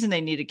that the reason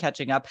they needed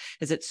catching up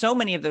is that so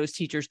many of those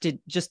teachers did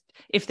just,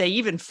 if they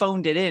even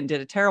phoned it in,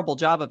 did a terrible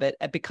job of it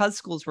because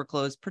schools were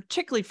closed,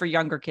 particularly for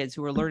younger kids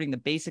who are learning the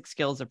basic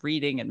skills of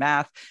reading and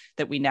math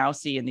that we now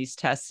see in these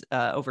tests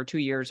over 2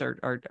 years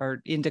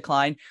are in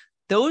decline.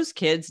 Those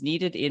kids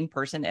needed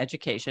in-person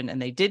education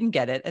and they didn't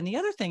get it. And the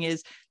other thing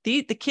is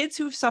the kids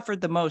who've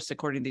suffered the most,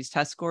 according to these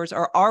test scores,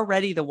 are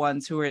already the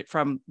ones who are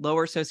from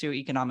lower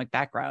socioeconomic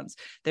backgrounds.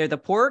 They're the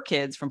poorer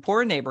kids from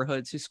poorer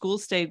neighborhoods whose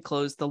schools stayed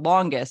closed the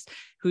longest,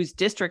 whose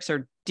districts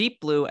are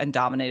deep blue and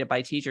dominated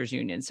by teachers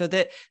unions. So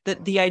that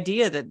the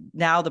idea that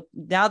now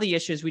the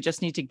issue is we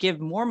just need to give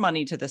more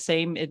money to the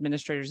same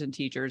administrators and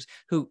teachers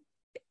who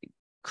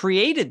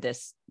created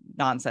this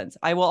nonsense.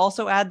 I will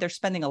also add they're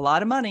spending a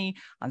lot of money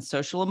on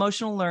social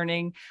emotional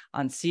learning,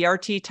 on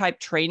CRT type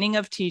training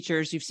of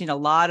teachers. You've seen a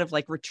lot of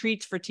like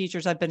retreats for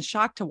teachers. I've been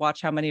shocked to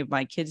watch how many of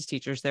my kids'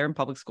 teachers there in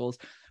public schools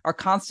are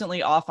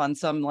constantly off on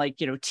some like,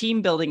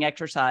 team building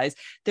exercise.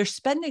 They're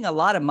spending a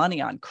lot of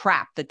money on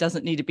crap that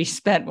doesn't need to be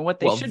spent. But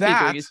what they should be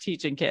doing is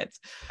teaching kids.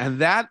 And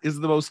that is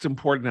the most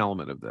important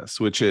element of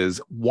this, which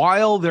is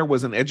while there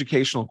was an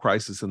educational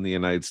crisis in the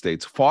United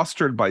States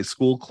fostered by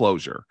school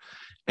closure,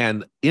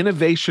 and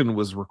innovation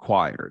was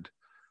required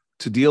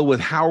to deal with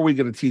how are we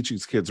going to teach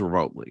these kids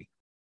remotely.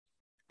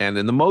 And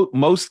in the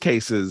most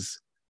cases,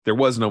 there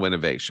was no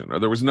innovation, or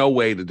there was no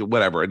way to do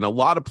whatever. In a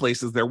lot of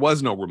places, there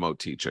was no remote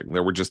teaching.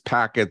 There were just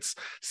packets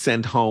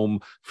sent home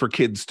for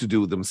kids to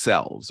do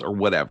themselves or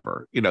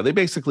whatever. They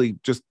basically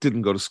just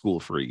didn't go to school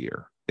for a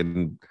year.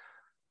 In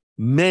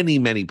many,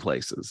 many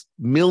places,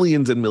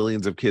 millions and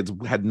millions of kids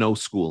had no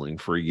schooling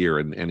for a year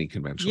in any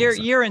conventional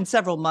year and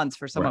several months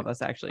for some of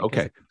us, actually.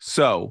 Okay.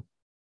 So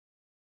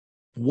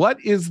what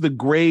is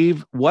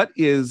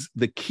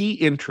the key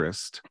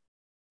interest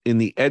in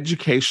the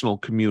educational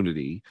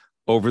community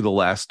over the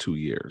last 2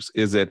 years?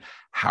 Is it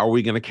how are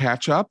we going to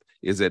catch up?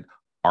 Is it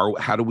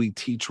how do we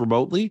teach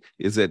remotely?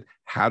 Is it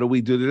how do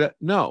we do that?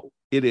 No,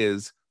 it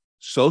is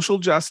social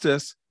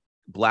justice,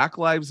 Black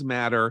Lives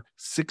Matter,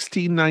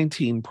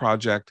 1619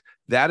 Project.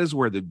 That is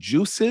where the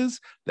juice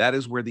is. That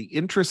is where the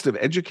interest of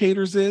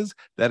educators is.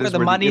 That is where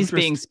the money's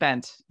being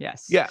spent.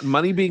 Yes. Yeah,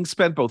 money being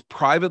spent both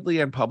privately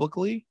and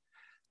publicly.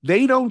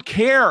 They don't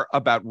care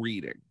about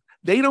reading.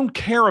 They don't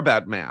care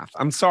about math.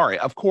 I'm sorry.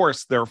 Of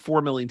course, there are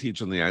 4 million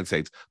teachers in the United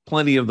States.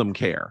 Plenty of them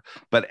care.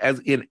 But as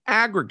in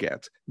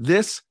aggregate,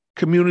 this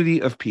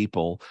community of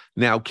people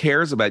now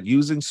cares about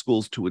using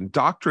schools to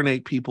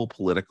indoctrinate people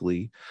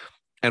politically.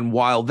 And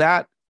while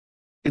that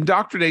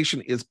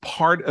indoctrination is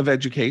part of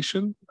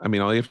education, I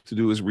mean, all you have to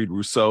do is read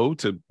Rousseau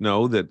to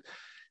know that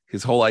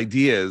his whole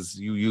idea is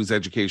you use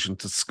education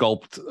to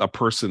sculpt a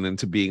person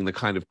into being the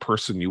kind of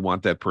person you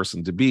want that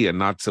person to be, and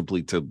not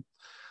simply to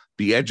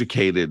be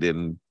educated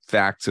in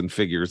facts and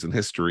figures and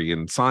history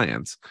and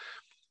science.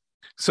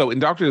 So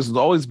indoctrination has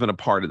always been a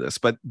part of this,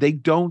 but they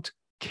don't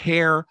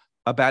care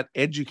about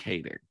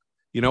educating.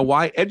 You know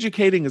why?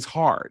 Educating is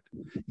hard.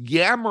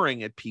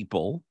 Yammering at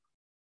people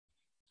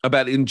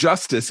about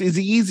injustice is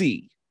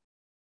easy.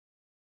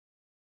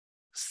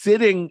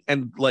 Sitting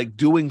and like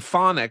doing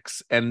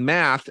phonics and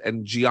math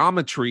and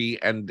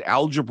geometry and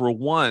algebra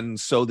 1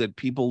 so that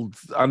people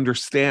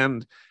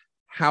understand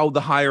how the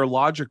higher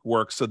logic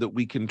works, so that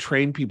we can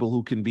train people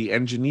who can be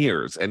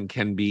engineers and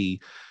can be,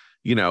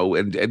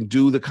 and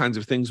do the kinds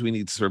of things we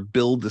need to sort of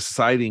build the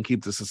society and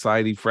keep the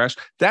society fresh.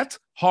 That's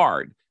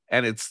hard.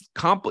 And it's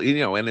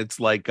and it's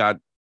like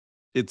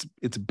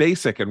it's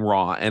basic and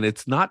raw, and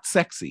it's not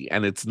sexy,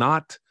 and it's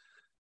not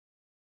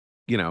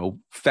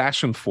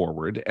fashion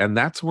forward, and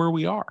that's where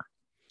we are.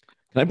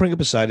 Can I bring up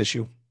a side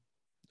issue,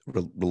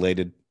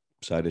 related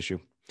side issue?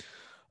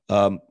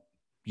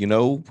 You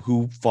know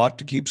who fought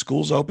to keep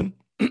schools open,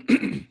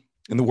 and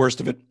the worst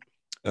of it,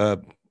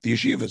 the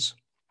yeshivas,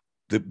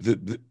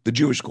 the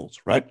Jewish schools,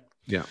 right?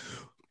 Yeah.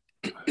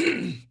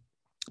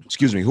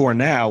 Excuse me, who are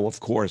now, of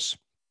course,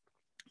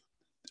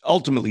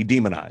 ultimately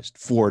demonized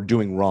for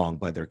doing wrong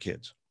by their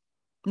kids.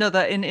 No,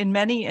 in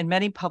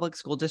many public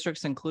school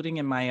districts, including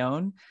in my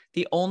own,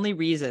 the only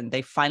reason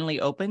they finally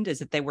opened is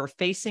that they were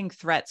facing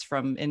threats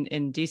from,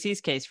 in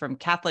DC's case, from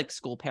Catholic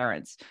school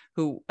parents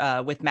who,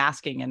 with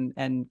masking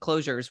and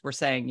closures, were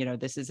saying,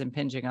 this is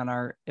impinging on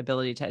our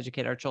ability to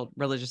educate our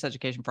religious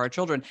education for our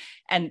children.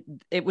 And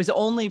it was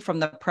only from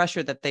the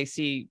pressure that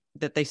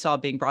they saw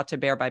being brought to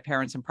bear by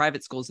parents in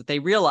private schools that they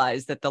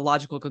realized that the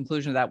logical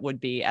conclusion of that would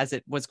be, as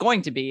it was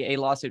going to be, a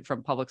lawsuit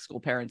from public school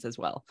parents as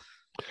well.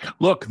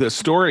 Look, the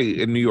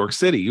story in New York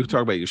City, you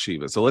talk about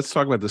yeshiva. So let's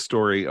talk about the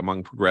story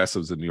among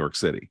progressives in New York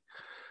City.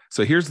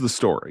 So here's the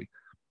story.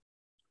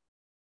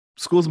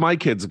 Schools my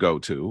kids go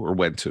to or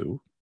went to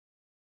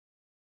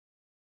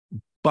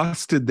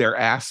busted their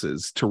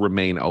asses to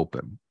remain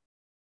open.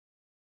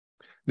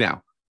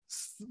 Now,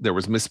 there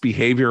was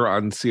misbehavior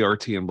on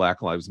CRT and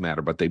Black Lives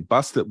Matter, but they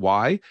busted.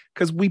 Why?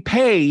 Because we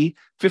pay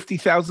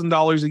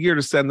 $50,000 a year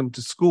to send them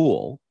to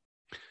school.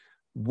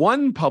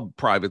 One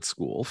private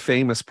school,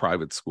 famous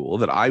private school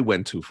that I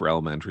went to for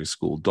elementary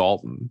school,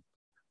 Dalton,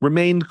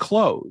 remained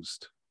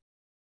closed.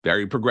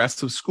 Very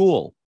progressive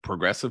school,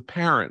 progressive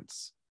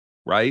parents,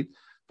 right?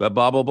 Blah,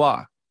 blah, blah,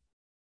 blah.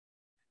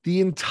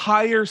 The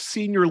entire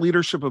senior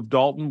leadership of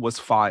Dalton was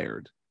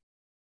fired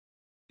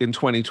in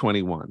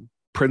 2021.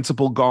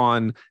 Principal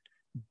gone,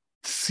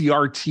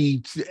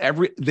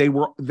 CRT,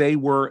 they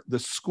were the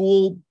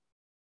school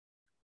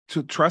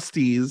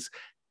trustees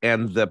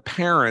and the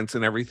parents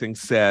and everything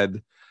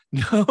said,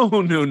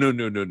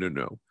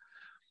 no.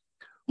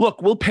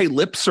 Look, we'll pay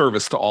lip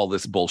service to all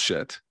this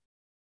bullshit,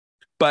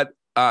 but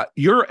our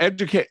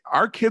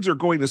kids are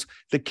going to,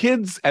 the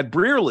kids at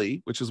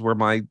Brearley, which is where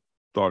my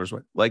daughters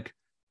went, like,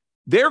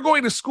 they're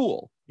going to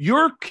school.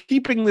 You're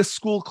keeping this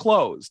school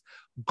closed.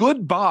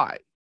 Goodbye,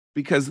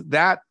 because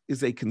that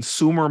is a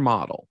consumer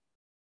model.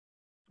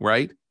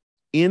 right?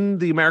 In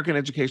the American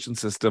education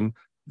system,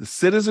 the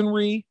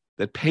citizenry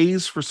that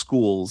pays for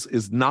schools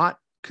is not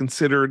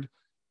considered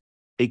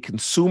a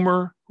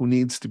consumer who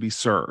needs to be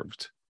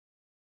served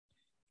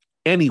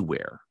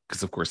anywhere,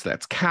 because of course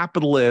that's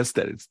capitalist,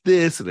 that it's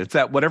this and it's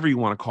that, whatever you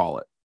want to call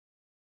it.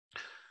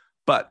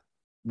 But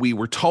we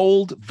were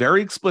told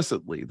very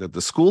explicitly that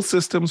the school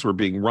systems were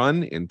being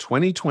run in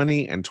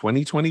 2020 and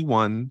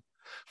 2021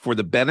 for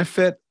the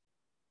benefit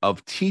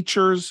of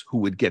teachers who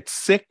would get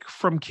sick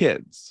from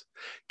kids.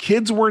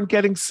 Kids weren't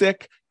getting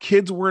sick.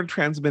 Kids weren't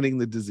transmitting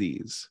the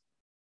disease.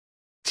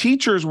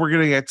 Teachers were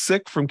going to get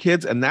sick from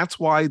kids, and that's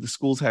why the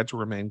schools had to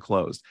remain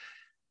closed.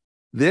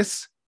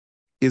 This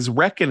is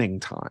reckoning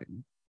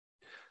time.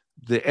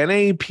 The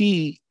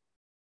NAAP,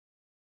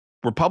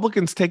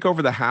 Republicans take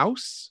over the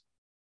House.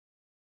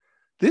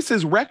 This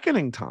is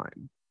reckoning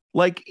time.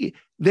 Like,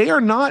 they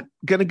are not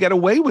going to get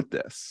away with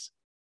this.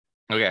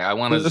 Okay, I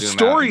want to the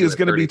story is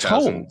going to be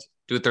told.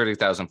 Do a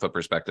 30,000 foot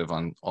perspective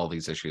on all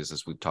these issues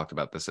as we've talked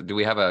about this. Do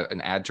we have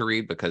an ad to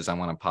read? Because I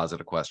want to posit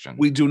a question.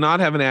 We do not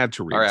have an ad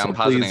to read. All right, so I'm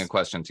positing a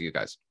question to you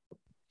guys.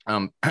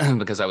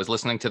 Because I was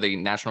listening to the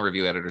National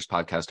Review Editors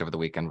podcast over the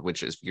weekend,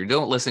 which is, if you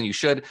don't listen, you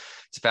should.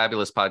 It's a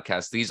fabulous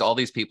podcast. All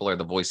these people are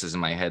the voices in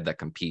my head that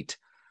compete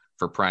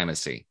for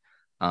primacy,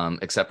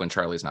 except when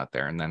Charlie's not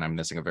there, and then I'm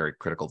missing a very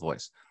critical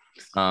voice.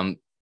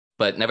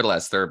 But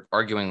nevertheless, they're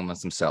arguing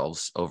amongst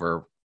themselves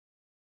over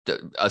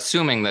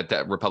assuming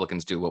that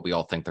Republicans do what we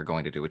all think they're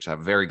going to do, which have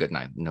a very good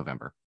night,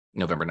 November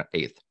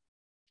 8th.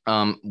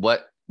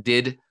 What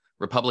did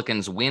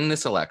Republicans win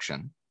this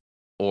election,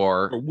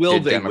 or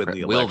will they win the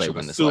election? Will they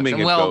win this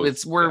election? Well,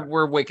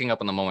 we're waking up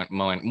on the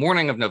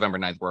morning of November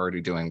 9th. We're already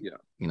doing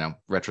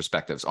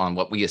retrospectives on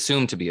what we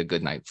assume to be a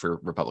good night for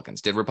Republicans.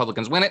 Did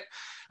Republicans win it,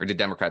 or did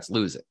Democrats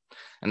lose it?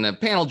 And the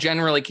panel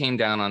generally came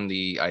down on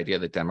the idea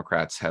that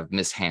Democrats have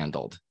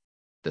mishandled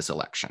this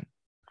election,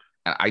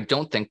 and I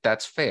don't think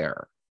that's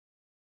fair.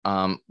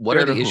 What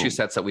are the issue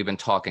sets that we've been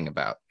talking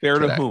about? Fair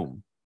today? To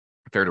whom?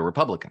 Fair to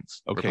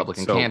Republicans,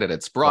 Republican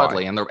candidates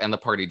broadly, and the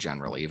party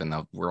generally, even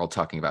though we're all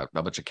talking about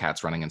a bunch of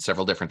cats running in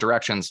several different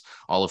directions,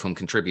 all of whom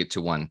contribute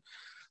to one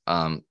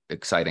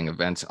exciting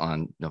event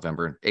on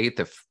November 8th,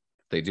 if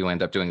they do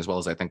end up doing as well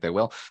as I think they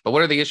will. But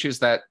what are the issues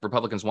that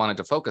Republicans wanted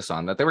to focus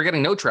on that they were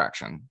getting no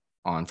traction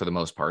on for the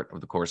most part over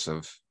the course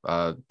of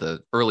the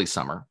early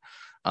summer?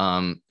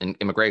 In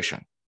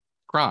immigration,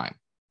 crime,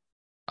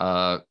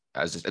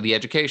 as the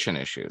education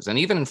issues, and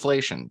even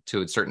inflation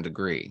to a certain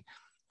degree.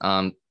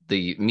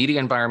 The media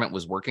environment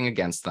was working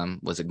against them,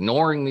 was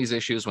ignoring these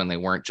issues when they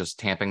weren't just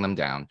tamping them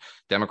down.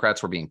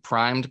 Democrats were being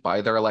primed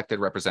by their elected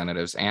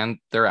representatives and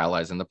their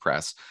allies in the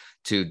press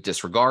to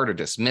disregard or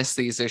dismiss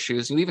these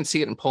issues. You even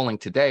see it in polling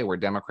today, where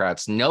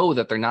Democrats know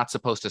that they're not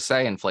supposed to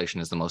say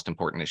inflation is the most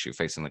important issue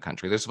facing the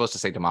country. They're supposed to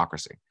say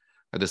democracy,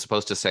 or they're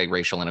supposed to say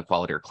racial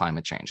inequality or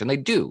climate change. And they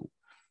do.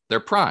 They're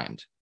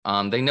primed.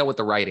 They know what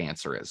the right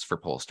answer is for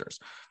pollsters.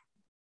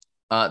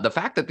 The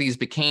fact that these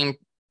became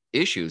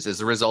issues is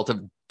the result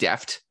of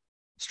deft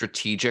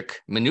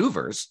strategic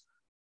maneuvers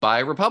by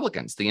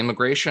Republicans. The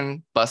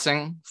immigration,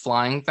 busing,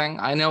 flying thing,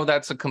 I know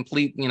that's a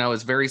complete,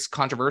 is very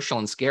controversial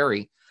and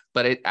scary,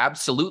 but it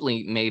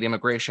absolutely made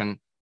immigration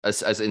a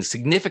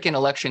significant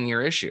election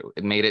year issue.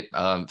 It made it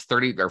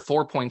 30 or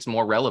 4 points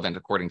more relevant,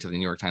 according to the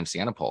New York Times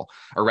Siena poll,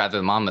 or rather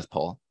the Monmouth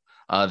poll,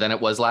 than it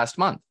was last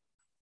month.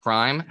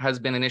 Crime has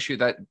been an issue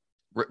that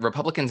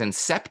Republicans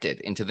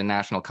incepted into the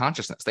national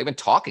consciousness. They've been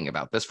talking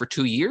about this for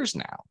 2 years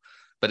now,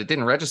 but it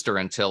didn't register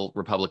until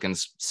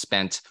Republicans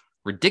spent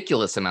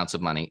ridiculous amounts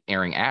of money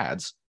airing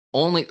ads,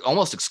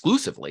 almost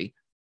exclusively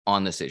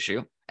on this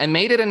issue, and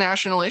made it a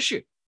national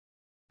issue.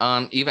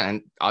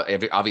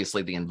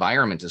 Obviously, the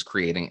environment is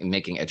creating and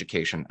making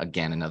education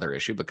again another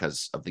issue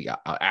because of the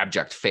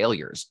abject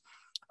failures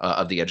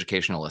of the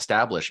educational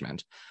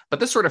establishment. But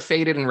this sort of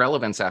faded in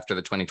relevance after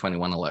the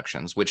 2021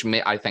 elections, which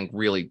I think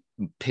really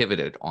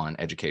pivoted on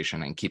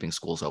education and keeping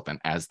schools open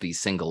as the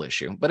single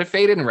issue. But it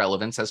faded in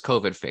relevance as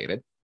COVID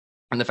faded.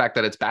 And the fact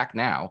that it's back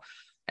now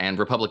and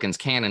Republicans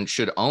can and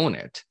should own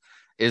it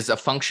is a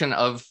function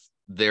of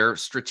their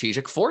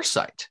strategic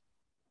foresight.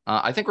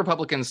 I think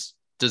Republicans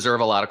deserve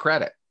a lot of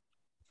credit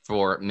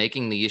for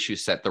making the issue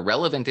set, the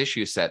relevant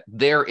issue set,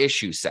 their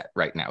issue set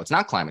right now. It's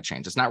not climate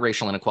change. It's not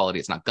racial inequality.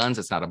 It's not guns.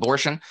 It's not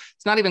abortion.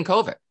 It's not even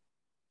COVID.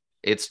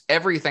 It's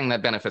everything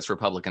that benefits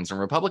Republicans, and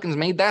Republicans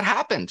made that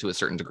happen to a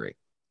certain degree.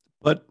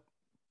 But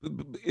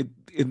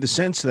in the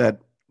sense that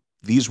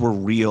these were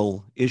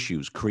real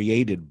issues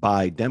created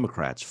by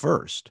Democrats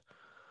first,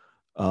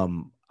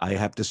 I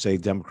have to say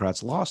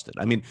Democrats lost it.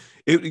 I mean,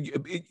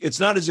 it's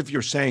not as if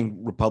you're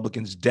saying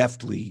Republicans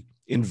deftly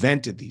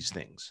invented these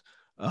things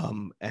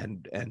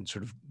and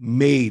sort of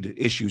made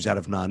issues out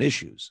of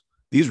non-issues.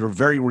 These were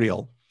very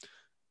real,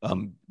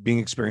 being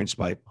experienced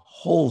by a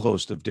whole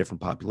host of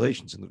different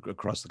populations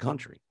across the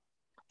country.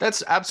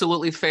 That's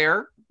absolutely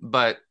fair,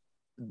 but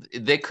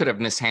they could have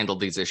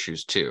mishandled these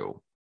issues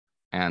too.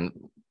 And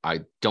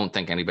I don't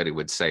think anybody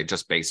would say,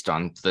 just based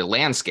on the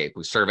landscape,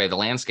 we survey the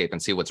landscape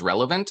and see what's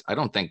relevant. I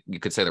don't think you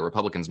could say that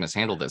Republicans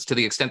mishandled this to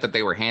the extent that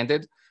they were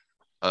handed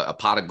a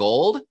pot of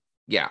gold.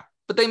 Yeah,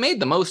 but they made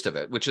the most of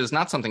it, which is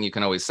not something you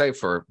can always say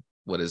for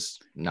what is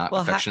not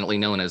affectionately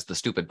known as the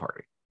stupid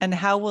party. And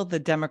how will the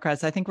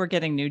Democrats, I think we're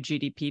getting new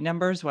GDP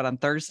numbers, on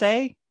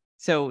Thursday?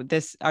 So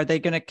are they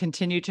going to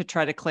continue to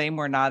try to claim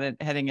we're not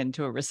heading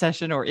into a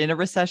recession or in a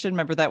recession?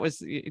 Remember, that was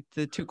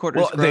the 2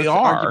 quarters growth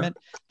argument.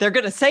 They're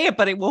going to say it,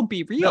 but it won't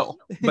be real.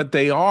 No, but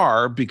they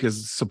are,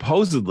 because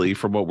supposedly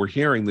from what we're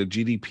hearing, the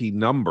GDP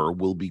number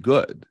will be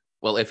good.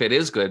 Well, if it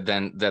is good,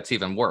 then that's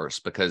even worse,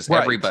 because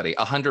everybody,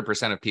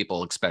 100% of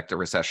people expect a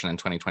recession in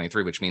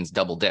 2023, which means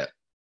double dip.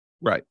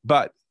 Right.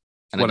 But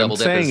and what a double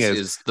dip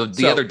is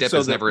the other dip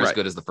is never as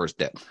good as the first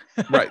dip.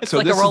 Right. It's so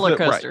like a roller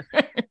coaster.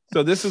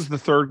 So this is the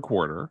third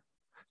quarter.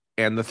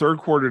 And the third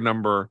quarter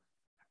number,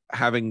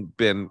 having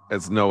been,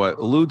 as Noah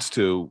alludes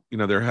to,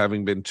 there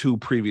having been 2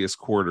 previous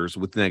quarters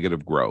with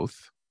negative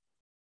growth,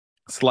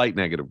 slight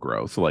negative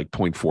growth, like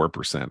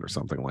 0.4% or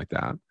something like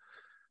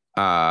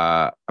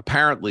that.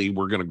 Apparently,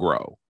 we're going to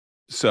grow.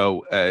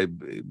 So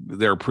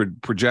there are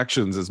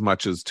projections as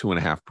much as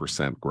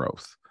 2.5%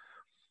 growth.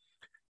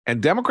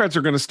 And Democrats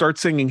are going to start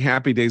singing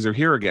 "Happy Days Are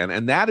Here Again,"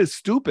 and that is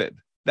stupid.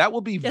 That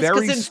will be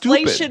very stupid.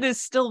 Inflation is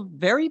still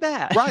very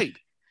bad. Right.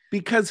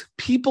 Because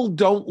people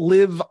don't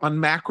live on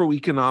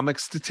macroeconomic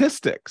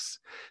statistics.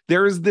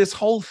 There is this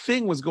whole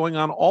thing was going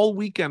on all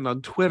weekend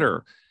on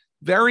Twitter.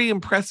 Very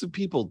impressive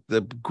people.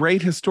 The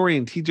great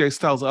historian TJ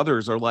Stiles,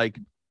 others are like,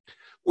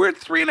 we're at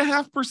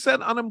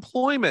 3.5%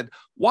 unemployment.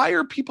 Why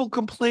are people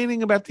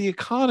complaining about the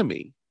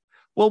economy?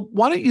 Well,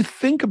 why don't you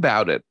think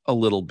about it a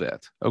little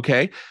bit,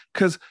 okay?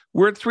 Because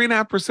we're at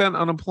 3.5%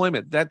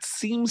 unemployment. That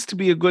seems to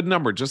be a good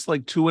number, just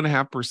like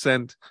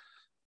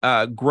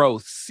 2.5%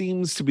 growth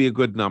seems to be a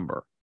good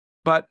number.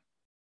 But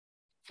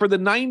for the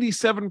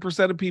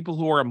 97% of people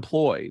who are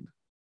employed,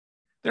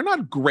 they're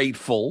not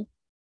grateful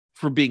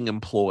for being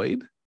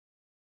employed.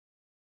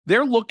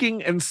 They're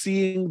looking and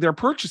seeing their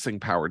purchasing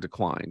power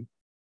decline.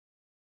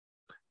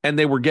 And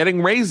they were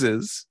getting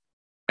raises,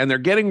 and they're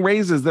getting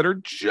raises that are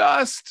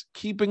just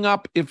keeping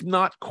up, if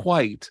not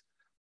quite,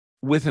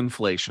 with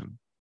inflation.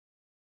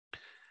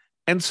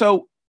 And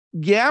so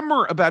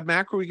yammer about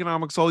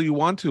macroeconomics all you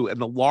want to, and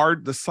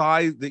the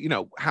size,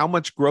 how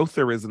much growth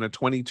there is in a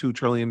 $22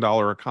 trillion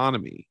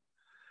economy.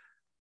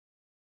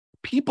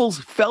 People's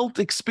felt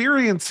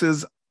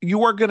experiences,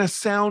 you are going to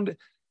sound,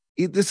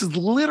 this is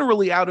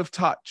literally out of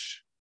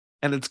touch,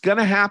 and it's going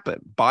to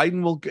happen.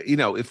 Biden will,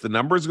 if the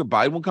numbers go,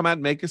 Biden will come out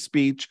and make a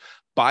speech.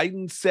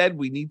 Biden said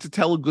we need to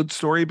tell a good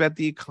story about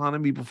the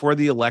economy before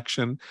the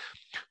election.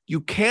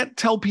 You can't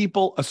tell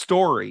people a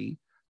story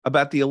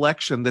about the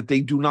election that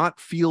they do not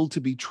feel to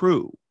be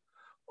true.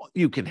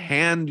 You can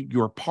hand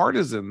your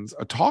partisans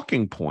a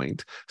talking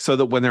point so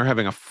that when they're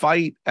having a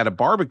fight at a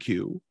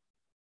barbecue,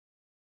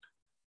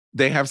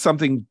 they have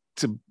something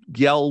to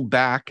yell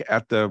back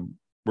at the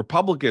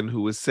Republican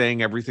who is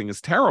saying everything is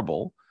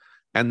terrible.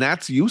 And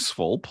that's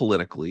useful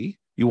politically.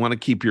 You want to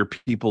keep your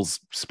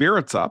people's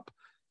spirits up,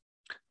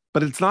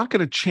 but it's not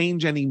going to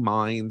change any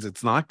minds.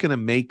 It's not going to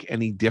make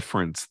any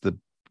difference.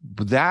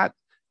 That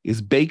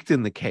is baked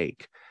in the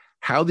cake.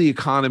 How the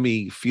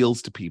economy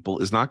feels to people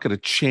is not going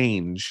to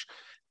change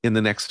in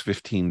the next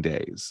 15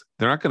 days.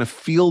 They're not going to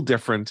feel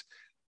different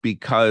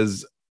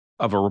because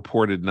of a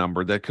reported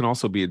number that can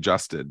also be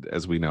adjusted,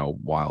 as we know,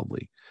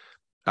 wildly.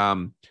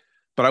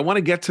 But I want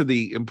to get to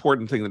the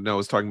important thing that Noah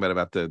was talking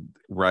about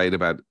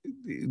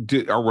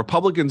are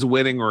Republicans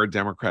winning or are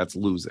Democrats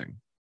losing?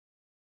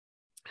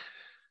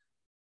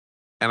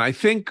 And I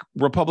think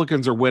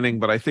Republicans are winning,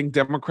 but I think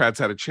Democrats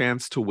had a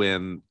chance to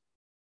win,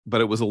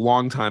 but it was a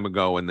long time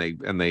ago, and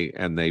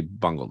they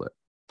bungled it.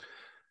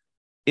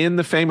 In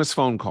the famous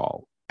phone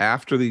call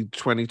after the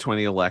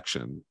 2020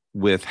 election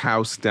with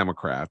House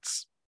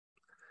Democrats,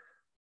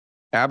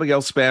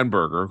 Abigail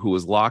Spanberger, who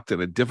was locked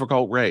in a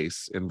difficult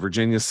race in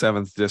Virginia's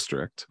 7th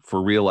district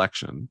for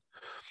re-election,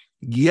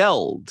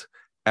 yelled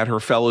at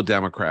her fellow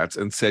Democrats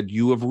and said,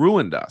 "You have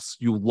ruined us.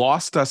 You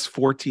lost us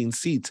 14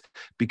 seats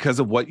because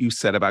of what you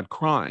said about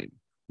crime.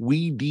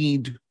 We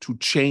need to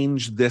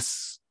change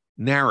this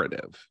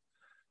narrative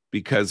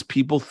because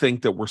people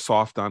think that we're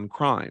soft on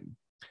crime."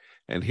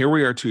 And here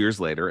we are 2 years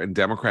later, and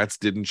Democrats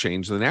didn't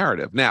change the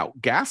narrative. Now,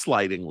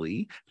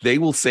 gaslightingly, they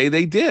will say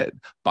they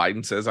did.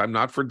 Biden says, "I'm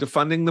not for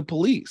defunding the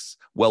police."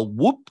 Well,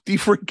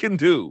 whoop-de-freaking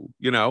do.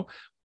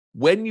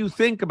 When you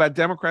think about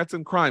Democrats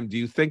and crime, do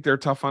you think they're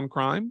tough on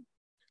crime?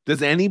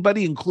 Does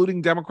anybody,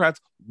 including Democrats,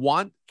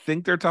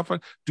 think they're tough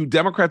on? Do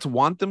Democrats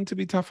want them to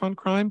be tough on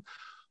crime?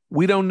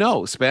 We don't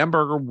know.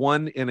 Spanberger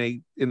won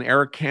in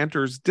Eric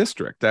Cantor's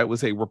district. That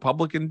was a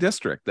Republican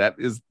district.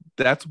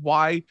 That's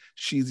why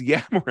she's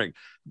yammering.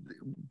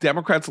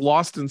 Democrats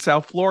lost in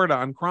South Florida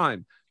on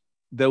crime.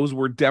 Those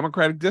were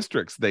Democratic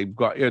districts.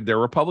 They're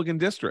Republican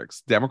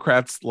districts.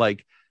 Democrats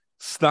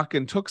snuck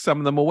and took some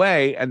of them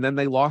away, and then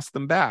they lost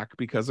them back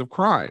because of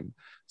crime.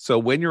 So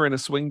when you're in a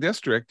swing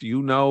district,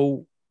 you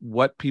know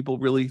what people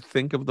really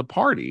think of the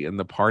party, and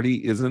the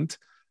party isn't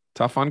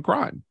tough on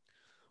crime.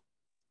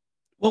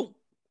 Well,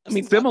 I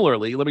mean,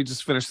 similarly, let me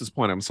just finish this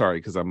point. I'm sorry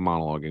because I'm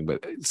monologuing,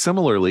 but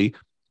similarly,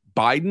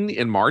 Biden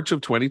in March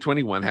of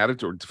 2021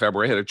 or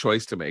February had a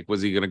choice to make.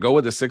 Was he going to go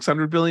with a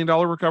 $600 billion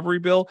recovery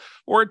bill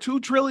or a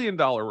 $2 trillion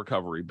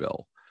recovery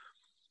bill?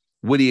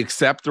 Would he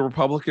accept the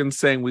Republicans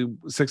saying we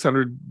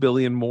 600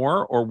 billion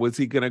more, or was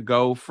he going to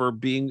go for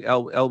being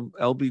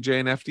LBJ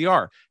and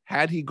FDR?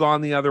 Had he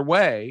gone the other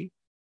way,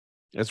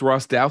 as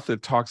Ross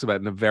Douthat talks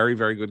about in a very,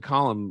 very good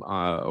column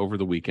over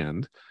the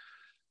weekend,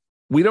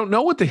 we don't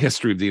know what the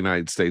history of the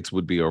United States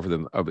would be over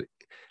them.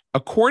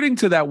 According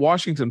to that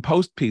Washington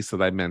Post piece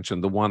that I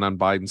mentioned, the one on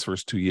Biden's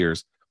first 2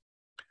 years,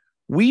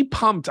 we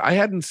pumped, I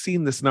hadn't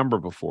seen this number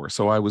before,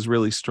 so I was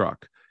really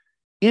struck.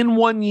 In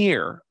 1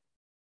 year,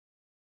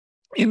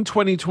 in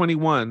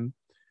 2021,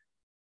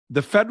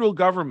 the federal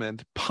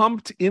government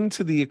pumped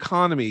into the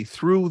economy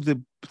through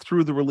the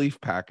relief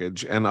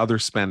package and other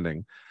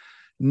spending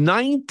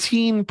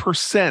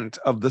 19%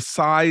 of the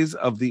size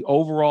of the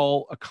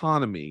overall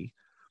economy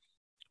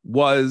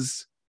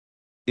was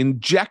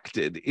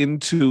injected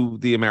into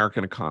the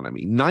American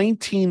economy.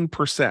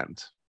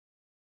 19%.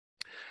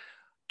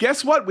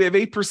 Guess what? We have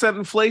 8%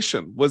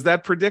 inflation. Was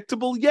that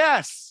predictable?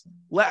 Yes.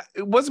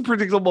 It wasn't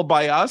predictable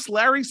by us.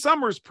 Larry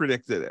Summers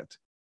predicted it.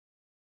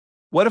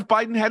 What if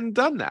Biden hadn't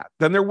done that?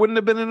 Then there wouldn't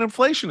have been an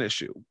inflation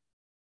issue.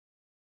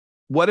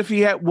 What if he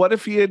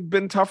had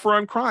been tougher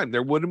on crime?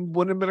 There wouldn't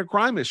have been a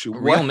crime issue.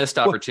 Real missed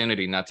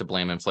opportunity not to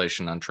blame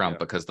inflation on Trump,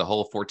 because the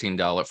whole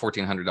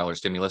 $1,400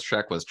 stimulus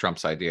check was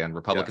Trump's idea, and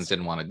Republicans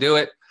didn't want to do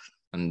it.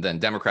 And then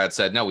Democrats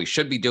said, no, we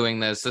should be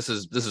doing this. This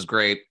is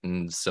great.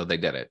 And so they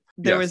did it.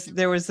 There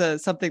was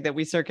something that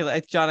we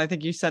circulated. John, I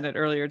think you sent it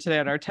earlier today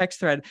on our text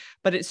thread,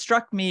 but it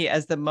struck me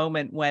as the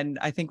moment when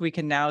I think we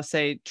can now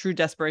say true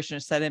desperation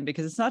is set in,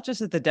 because it's not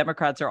just that the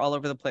Democrats are all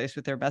over the place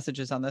with their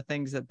messages on the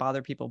things that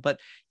bother people, but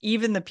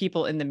even the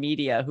people in the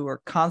media who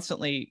are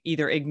constantly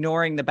either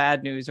ignoring the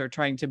bad news or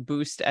trying to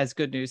boost as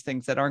good news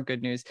things that aren't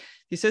good news.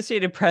 The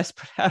Associated Press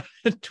put out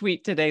a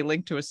tweet today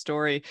linked to a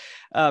story,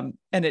 and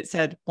it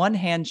said, "One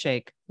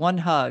handshake, one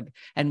hug,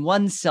 and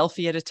one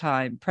selfie at a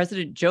time.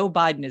 President Joe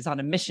Biden is on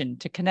a mission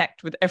to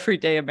connect with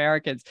everyday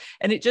Americans."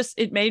 And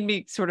it made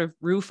me sort of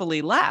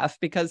ruefully laugh,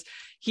 because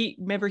he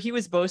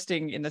was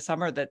boasting in the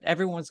summer that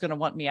everyone's going to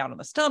want me out on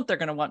the stump. They're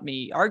going to want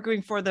me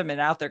arguing for them and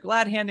out there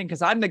glad handing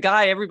because I'm the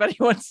guy everybody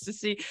wants to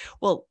see.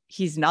 Well,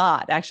 he's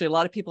not. Actually, a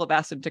lot of people have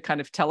asked him to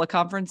kind of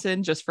teleconference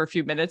in just for a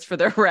few minutes for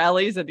their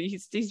rallies, and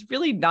he's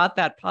really not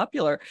that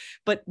popular.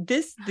 But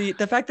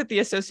the fact that the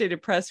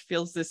Associated Press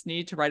feels this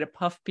need to write a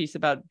puff piece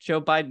about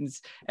Joe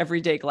Biden's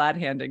everyday glad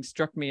handing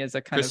struck me as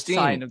a kind of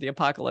sign of the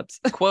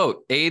apocalypse.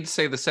 Quote, aides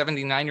say the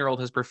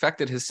 79-year-old has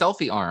perfected his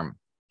selfie arm,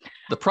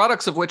 the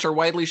products of which are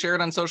widely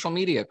shared on social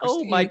media.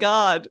 Christine, oh my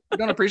God. You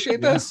don't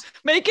appreciate this?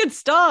 Make it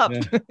stop.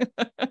 Yeah.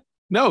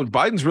 No,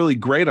 Biden's really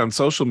great on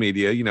social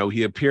media.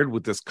 He appeared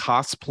with this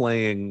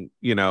cosplaying,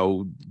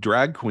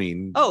 drag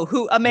queen.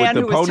 Oh, a man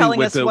who was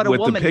telling us what a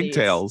woman with the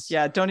pigtails. Needs.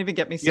 Yeah, don't even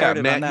get me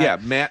started on that. Yeah,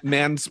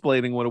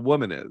 mansplaining what a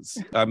woman is.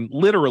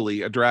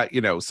 Literally a drag,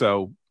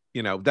 so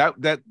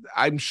that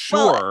I'm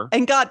sure. Well,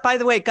 and got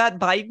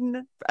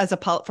Biden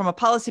from a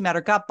policy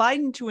matter, got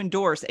Biden to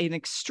endorse an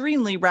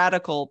extremely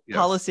radical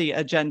policy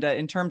agenda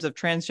in terms of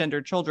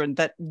transgender children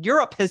that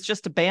Europe has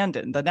just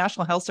abandoned. The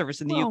National Health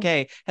Service in the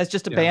UK has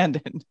just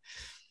abandoned.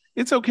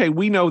 It's okay.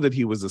 We know that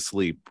he was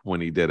asleep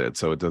when he did it,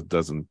 so it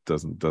doesn't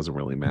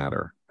really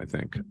matter, I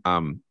think.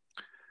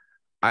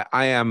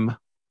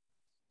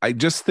 I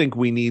just think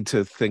we need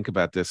to think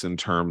about this in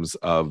terms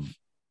of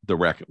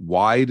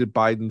why did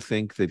Biden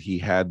think that he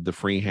had the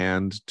free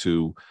hand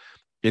to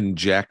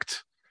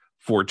inject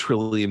 $4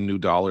 trillion new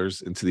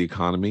dollars into the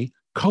economy?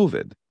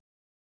 COVID.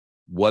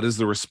 What is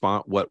the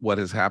response? What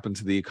has happened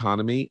to the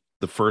economy?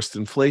 The first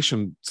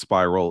inflation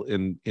spiral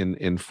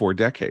in 4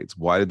 decades.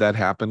 Why did that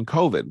happen?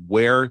 COVID.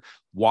 Why?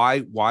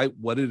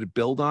 What did it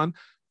build on?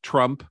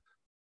 Trump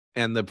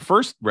and the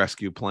first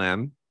rescue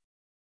plan,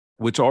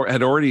 which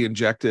had already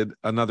injected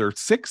another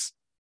 6%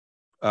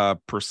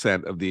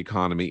 of the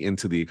economy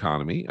into the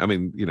economy. I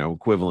mean,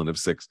 equivalent of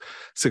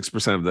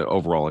 6% of the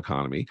overall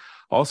economy.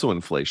 Also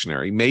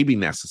inflationary, maybe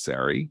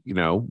necessary.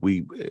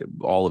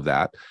 All of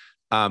that.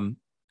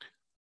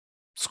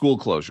 School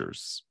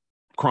closures,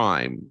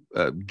 crime,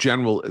 a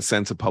general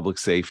sense of public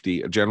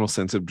safety, a general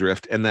sense of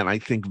drift, and then I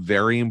think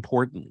very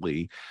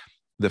importantly,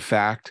 the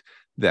fact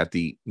that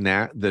the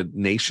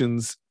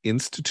nation's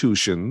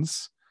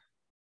institutions,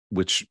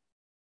 which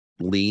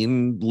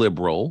lean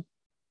liberal,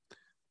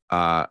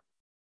 got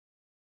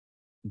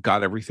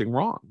everything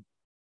wrong,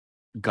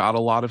 got a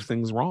lot of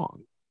things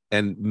wrong.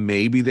 And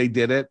maybe they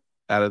did it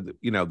out of,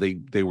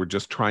 they were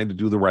just trying to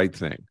do the right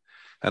thing.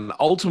 And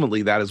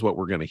ultimately, that is what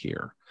we're going to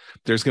hear.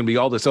 There's going to be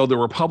all this, the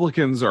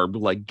Republicans are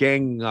like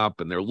ganging up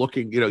and they're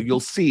looking, you'll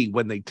see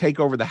when they take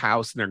over the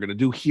House and they're going to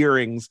do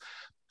hearings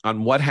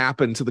on what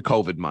happened to the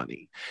COVID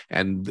money.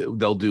 And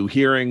they'll do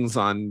hearings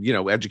on,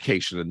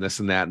 education and this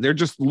and that. And they're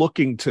just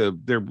looking to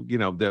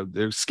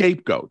their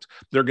scapegoat.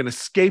 They're going to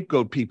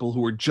scapegoat people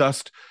who are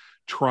just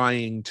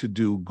trying to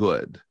do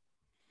good.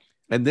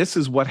 And this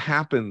is what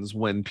happens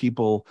when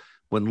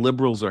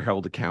liberals are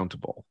held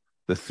accountable.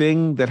 The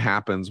thing that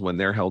happens when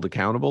they're held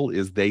accountable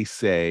is they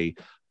say,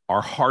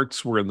 our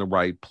hearts were in the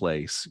right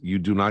place. You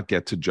do not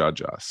get to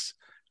judge us.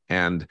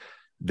 And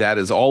that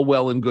is all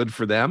well and good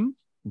for them,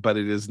 but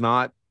it is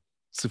not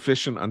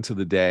sufficient unto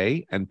the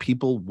day. And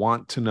people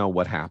want to know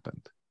what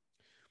happened.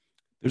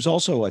 There's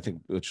also, I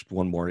think,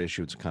 one more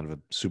issue. It's kind of a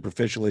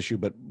superficial issue,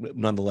 but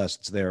nonetheless,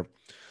 it's there,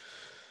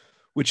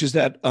 which is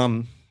that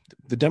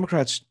the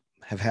Democrats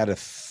have had a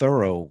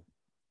thorough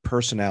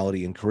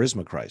personality and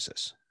charisma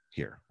crisis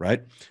here,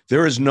 right?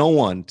 There is no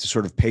one to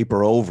sort of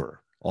paper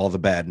over all the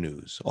bad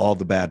news, all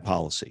the bad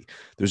policy.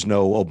 There's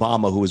no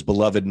Obama, who is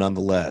beloved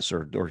nonetheless,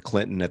 or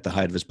Clinton at the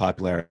height of his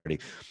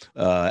popularity.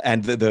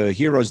 And the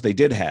heroes they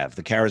did have,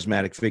 the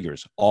charismatic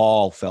figures,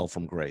 all fell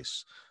from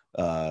grace.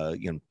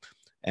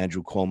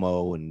 Andrew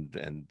Cuomo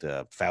and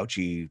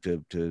Fauci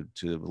to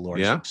a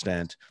large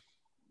extent.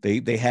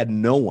 They had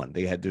no one.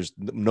 There's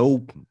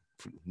no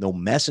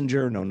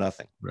messenger, no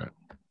nothing. Right.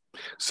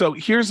 So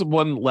here's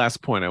one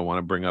last point I want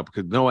to bring up,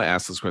 because Noah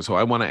asked this question. So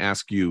I want to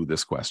ask you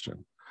this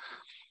question.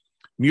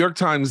 New York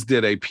Times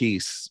did a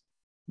piece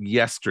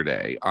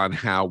yesterday on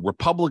how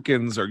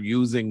Republicans are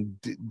using,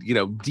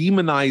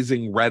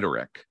 demonizing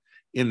rhetoric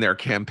in their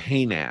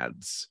campaign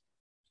ads.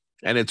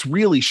 And it's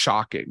really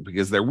shocking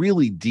because they're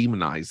really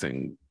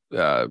demonizing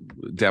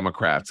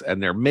Democrats,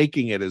 and they're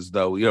making it as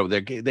though,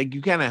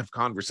 you can't have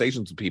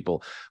conversations with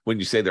people when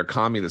you say they're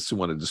communists who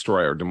want to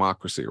destroy our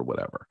democracy or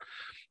whatever.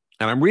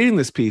 And I'm reading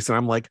this piece and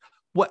I'm like,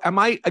 what am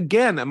I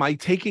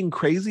taking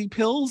crazy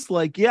pills?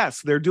 Like,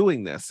 yes, they're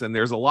doing this. And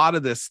there's a lot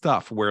of this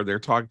stuff where they're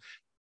talking.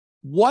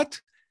 What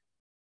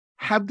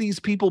have these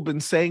people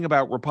been saying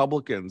about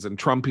Republicans and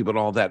Trump people and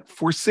all that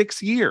for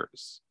 6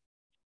 years?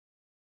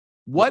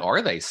 What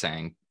are they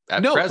saying?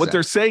 What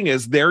they're saying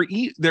is they're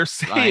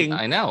saying.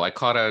 I know. I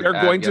caught a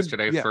ad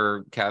yesterday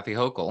for Kathy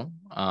Hochul,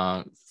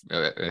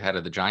 ahead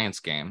of the Giants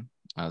game.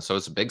 So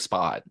it's a big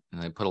spot,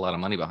 and they put a lot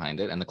of money behind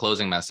it. And the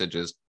closing message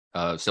is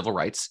civil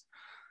rights.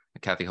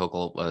 Kathy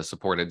Hochul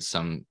supported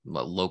some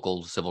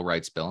local civil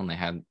rights bill, and they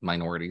had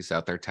minorities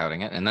out there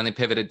touting it. And then they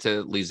pivoted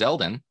to Lee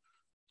Zeldin,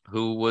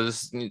 who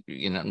was,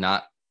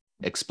 not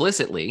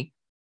explicitly,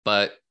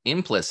 but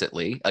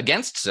implicitly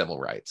against civil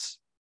rights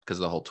because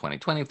of the whole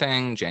 2020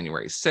 thing,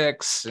 January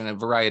 6th, and a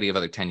variety of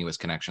other tenuous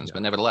connections. Yeah.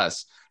 But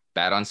nevertheless,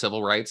 bad on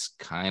civil rights,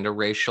 kind of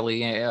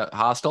racially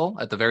hostile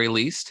at the very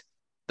least.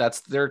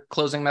 That's their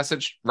closing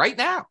message right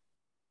now.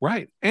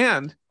 Right.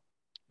 And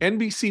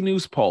NBC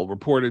News poll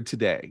reported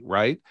today,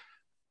 right?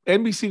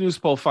 NBC News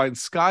poll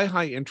finds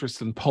sky-high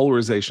interest in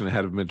polarization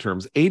ahead of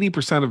midterms.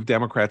 80% of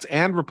Democrats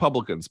and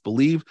Republicans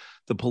believe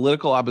the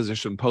political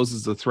opposition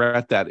poses a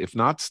threat that, if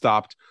not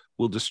stopped,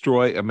 will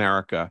destroy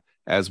America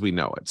as we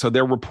know it. So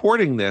they're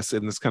reporting this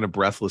in this kind of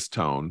breathless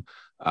tone.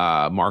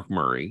 Mark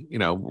Murray,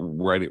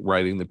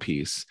 writing the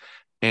piece.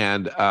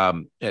 And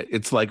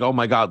it's like, oh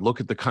my God, look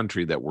at the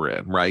country that we're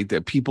in, right?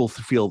 That people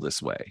feel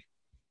this way.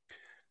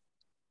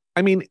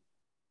 I mean,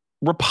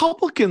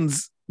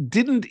 Republicans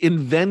didn't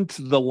invent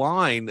the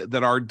line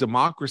that our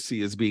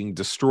democracy is being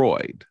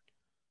destroyed.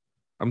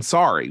 I'm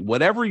sorry,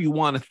 whatever you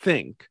want to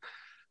think,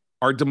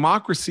 our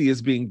democracy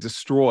is being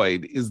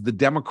destroyed is the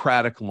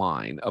Democratic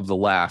line of the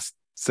last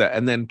set.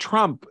 And then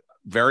Trump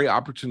very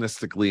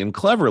opportunistically and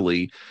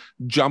cleverly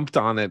jumped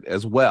on it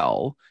as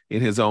well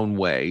in his own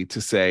way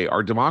to say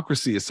our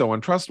democracy is so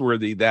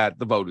untrustworthy that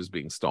the vote is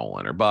being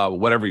stolen, or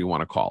whatever you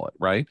want to call it,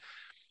 right?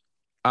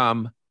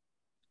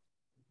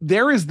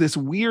 There is this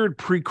weird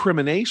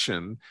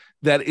precrimination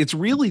that it's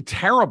really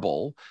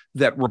terrible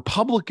that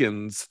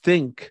Republicans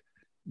think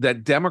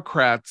that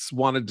Democrats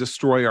want to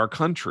destroy our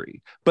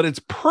country, but it's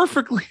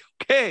perfectly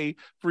okay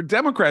for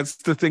Democrats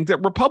to think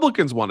that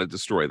Republicans want to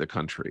destroy the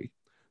country.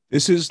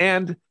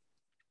 And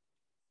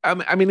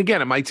I mean,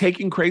 again, am I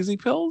taking crazy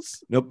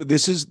pills? No, but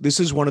this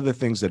is one of the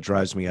things that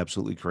drives me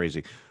absolutely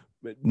crazy.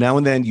 Now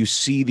and then you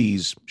see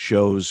these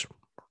shows,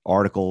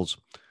 articles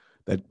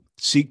that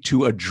seek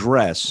to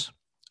address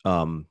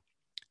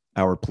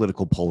our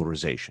political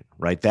polarization,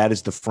 right? That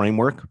is the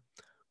framework.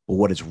 But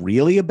what it's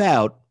really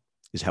about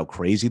is how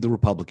crazy the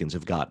Republicans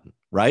have gotten,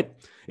 right?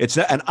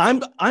 And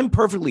I'm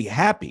perfectly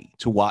happy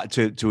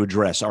to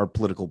address our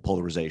political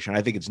polarization.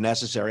 I think it's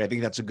necessary. I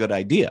think that's a good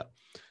idea.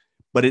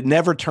 But it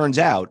never turns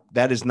out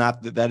that is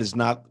not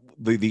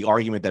the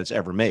argument that's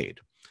ever made.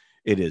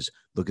 It is,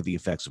 look at the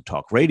effects of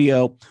talk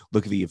radio,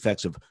 look at the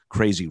effects of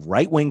crazy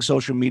right-wing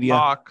social media.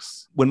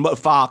 Fox.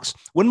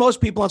 When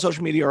most people on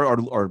social media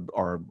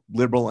are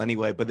liberal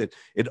anyway, but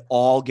it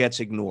all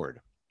gets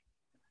ignored.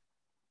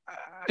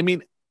 I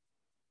mean,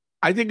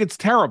 I think it's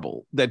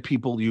terrible that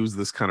people use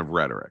this kind of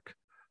rhetoric,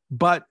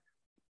 but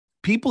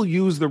people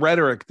use the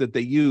rhetoric that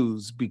they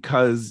use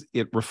because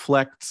it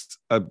reflects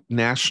a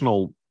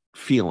national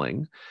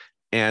feeling,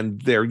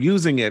 and they're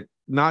using it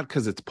not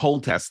because it's poll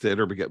tested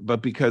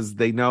but because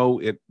they know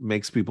it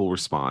makes people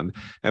respond.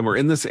 And we're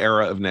in this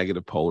era of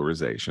negative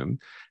polarization,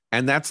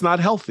 and that's not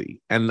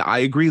healthy. And I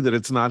agree that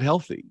it's not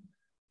healthy,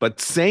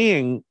 but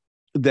saying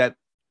that,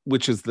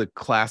 which is the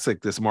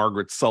classic, this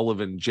Margaret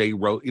Sullivan, Jay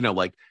Rowe,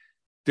 like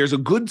there's a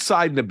good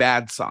side and a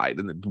bad side,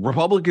 and the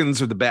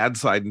Republicans are the bad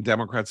side and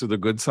Democrats are the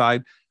good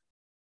side,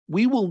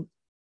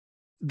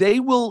 they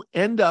will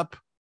end up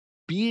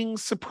being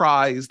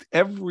surprised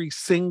every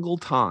single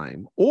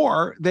time,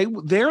 or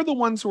they're the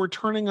ones who are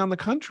turning on the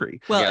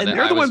country. Well, and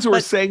they're the ones who are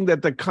saying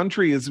that the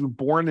country is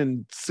born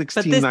in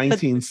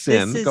 1619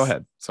 sin. Go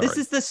ahead. Sorry. This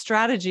is the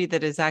strategy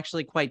that is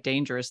actually quite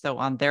dangerous, though,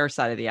 on their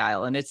side of the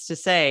aisle. And it's to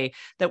say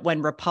that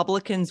when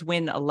Republicans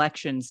win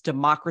elections,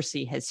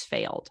 democracy has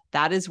failed.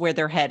 That is where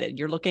they're headed.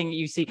 Look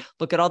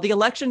at all the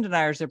election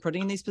deniers they're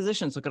putting in these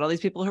positions. Look at all these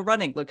people who are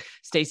running. Look,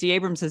 Stacey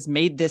Abrams has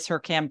made this her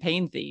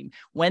campaign theme.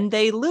 When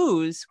they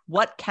lose,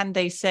 what can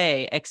they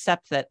say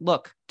except that,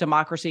 look,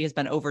 democracy has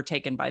been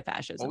overtaken by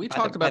fascism? Well, we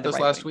talked about this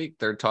last week.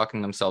 They're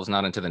talking themselves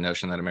not into the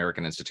notion that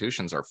American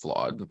institutions are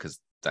flawed, because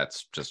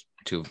that's just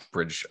a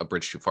bridge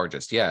too far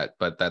just yet,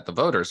 but that the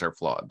voters are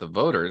flawed. The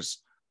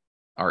voters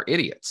are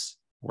idiots,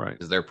 right?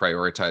 Because they're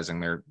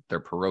prioritizing their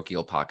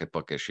parochial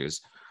pocketbook issues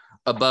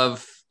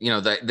above,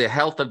 the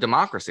health of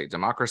democracy.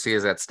 Democracy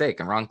is at stake.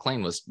 And Ron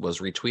Klain was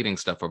retweeting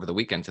stuff over the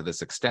weekend to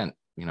this extent.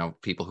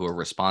 People who are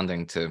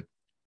responding to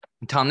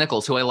Tom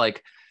Nichols, who I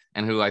like,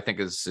 and who I think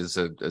is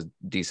a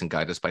decent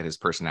guy despite his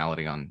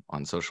personality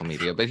on social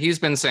media. But he's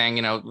been saying,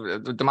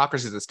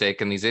 democracy is at stake,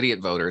 and these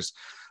idiot voters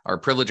are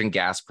privileging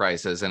gas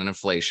prices and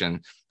inflation,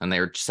 and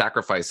they're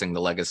sacrificing the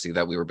legacy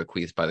that we were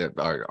bequeathed by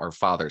our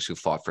fathers who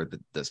fought for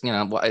this.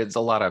 It's a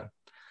lot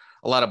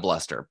of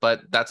bluster, but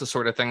that's the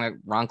sort of thing that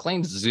Ron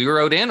Klain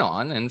zeroed in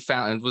on and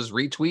found and was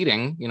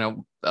retweeting,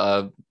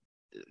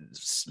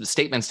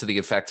 statements to the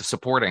effect of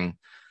supporting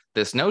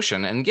this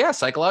notion. And yeah,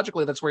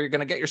 psychologically, that's where you're going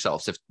to get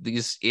yourselves. If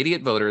these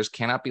idiot voters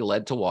cannot be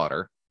led to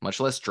water, much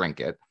less drink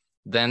it,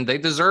 then they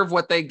deserve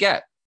what they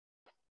get.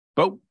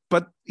 But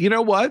you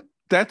know what?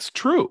 That's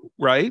true,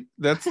 right?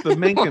 That's the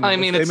Mencken. Well,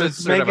 it's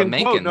sort of a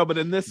Mencken quote. No, but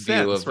in this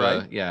sense,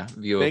 right?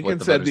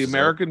 Mencken said the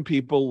American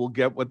people will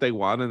get what they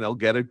want, and they'll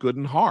get it good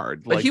and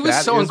hard. But he was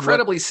so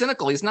incredibly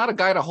cynical. He's not a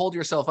guy to hold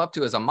yourself up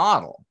to as a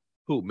model.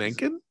 Who,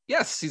 Mencken?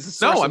 Yes, he's a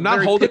source. No, I'm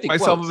not holding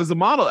myself quotes. as a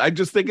model. I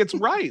just think it's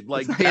right.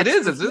 Like it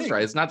is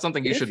right. It's not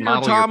something you should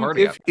model your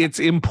party after. It's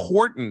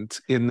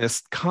important in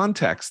this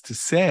context to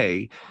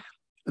say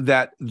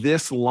that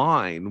this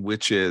line,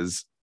 which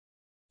is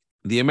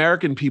the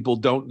American people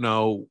don't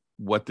know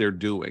what they're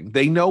doing.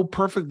 They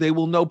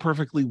will know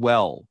perfectly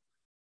well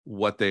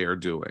what they are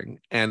doing.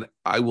 And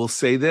I will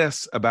say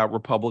this about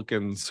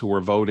Republicans who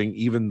are voting,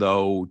 even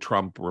though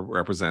Trump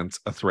represents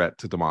a threat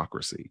to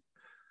democracy.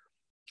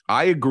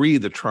 I agree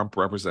that Trump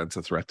represents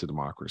a threat to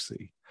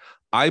democracy.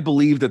 I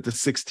believe that the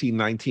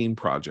 1619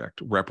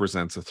 Project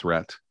represents a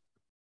threat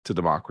to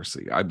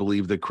democracy. I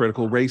believe that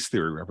critical race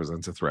theory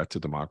represents a threat to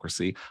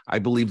democracy. I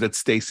believe that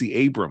Stacey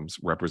Abrams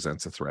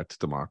represents a threat to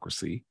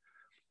democracy.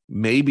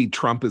 Maybe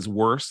Trump is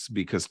worse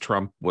because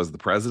Trump was the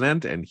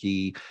president and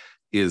he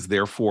is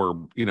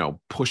therefore,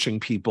 pushing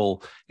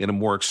people in a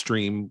more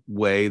extreme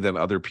way than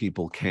other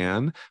people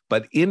can.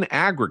 But in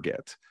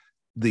aggregate,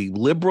 the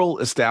liberal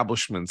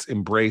establishment's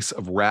embrace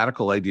of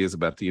radical ideas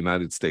about the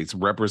United States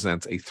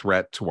represents a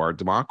threat to our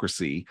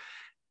democracy.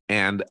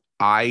 And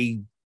I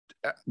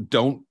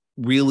don't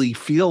really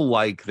feel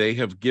like they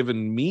have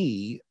given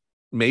me,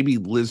 maybe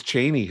Liz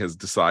Cheney has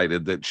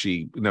decided that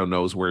she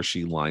knows where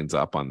she lines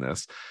up on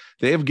this.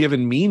 They have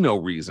given me no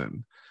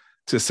reason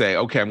to say,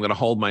 okay, I'm going to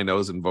hold my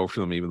nose and vote for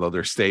them, even though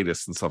they're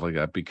statists and stuff like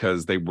that,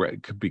 because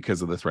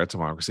of the threat to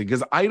democracy.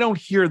 Because I don't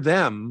hear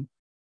them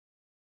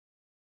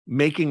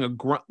making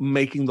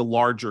the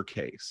larger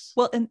case.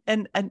 Well,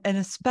 and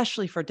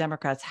especially for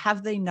Democrats,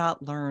 have they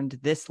not learned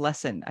this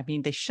lesson? I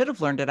mean, they should have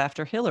learned it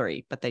after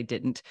Hillary, but they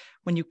didn't.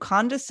 When you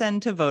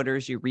condescend to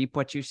voters, you reap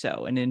what you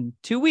sow. And in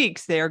 2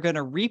 weeks, they are going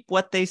to reap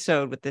what they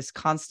sowed with this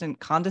constant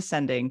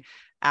condescending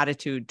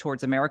attitude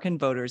towards American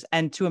voters,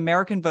 and to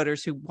American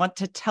voters who want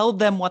to tell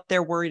them what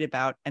they're worried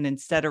about and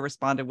instead are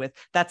responded with,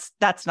 that's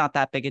not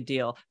that big a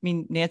deal. I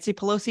mean, Nancy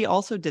Pelosi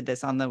also did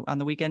this on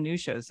the weekend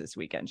news shows this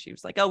weekend. She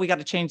was like, oh, we got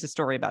to change the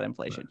story about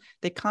inflation. Right.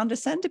 They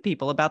condescend to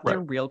people about their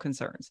real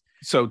concerns.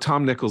 So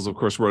Tom Nichols, of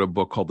course, wrote a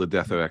book called The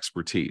Death of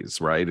Expertise,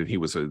 right? And he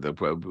was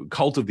the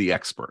cult of the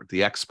expert.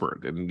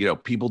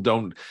 And, people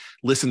don't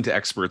listen to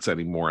experts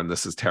anymore. And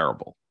this is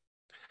terrible.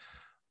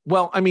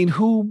 Well, I mean,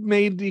 who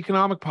made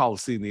economic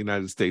policy in the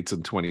United States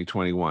in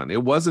 2021?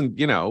 It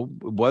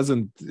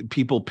wasn't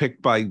people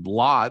picked by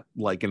lot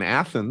like in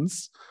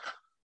Athens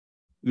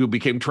who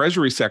became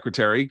Treasury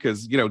Secretary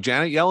because,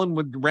 Janet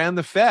Yellen ran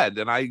the Fed.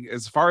 And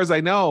as far as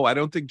I know, I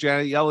don't think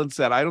Janet Yellen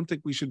said, I don't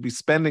think we should be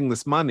spending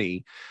this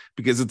money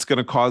because it's going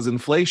to cause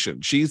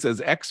inflation. She's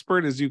as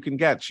expert as you can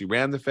get. She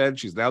ran the Fed.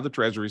 She's now the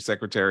Treasury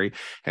Secretary,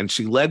 and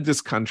she led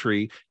this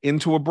country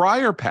into a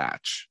briar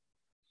patch.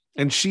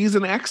 And she's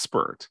an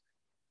expert.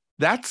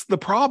 That's the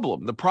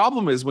problem. The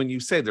problem is when you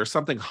say there's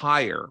something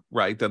higher,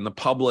 right, than the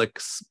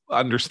public's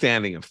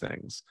understanding of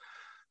things.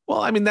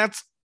 Well, I mean,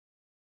 that's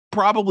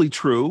probably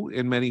true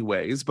in many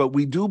ways, but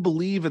we do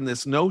believe in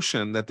this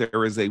notion that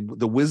there is the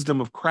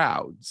wisdom of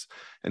crowds,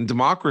 and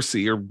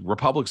democracy or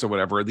republics or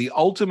whatever are the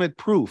ultimate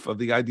proof of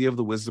the idea of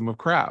the wisdom of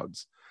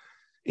crowds.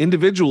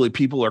 Individually,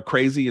 people are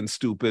crazy and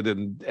stupid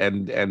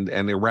and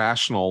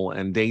irrational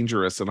and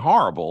dangerous and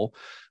horrible,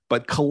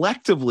 but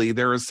collectively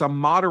there is some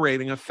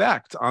moderating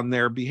effect on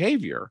their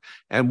behavior.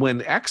 And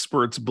when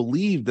experts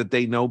believe that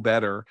they know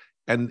better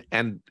and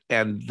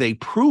they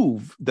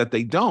prove that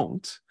they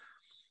don't,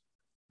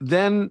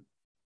 then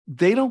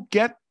they don't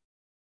get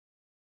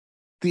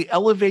the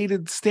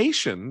elevated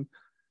station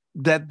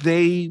that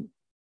they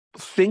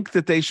think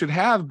that they should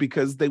have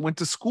because they went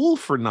to school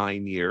for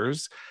 9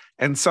 years,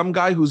 and some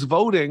guy who's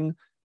voting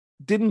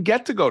didn't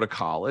get to go to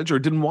college or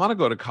didn't want to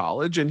go to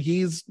college, and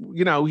he's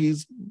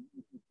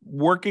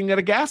working at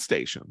a gas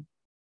station.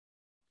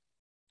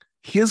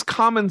 His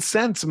common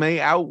sense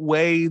may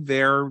outweigh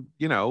their,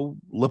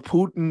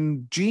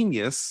 Laputin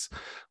genius,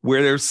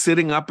 where they're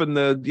sitting up in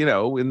the,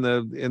 in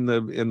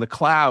the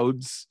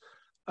clouds,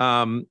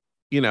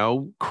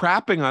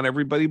 crapping on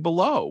everybody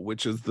below,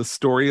 which is the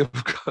story of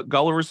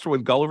Gulliver's.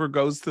 When Gulliver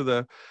goes to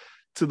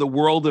the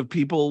world of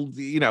people,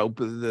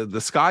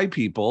 the sky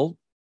people,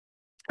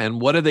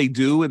 and what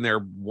do? And they're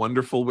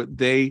wonderful.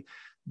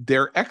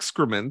 Their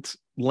excrement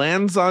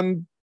lands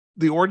on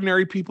the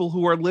ordinary people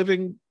who are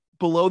living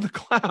below the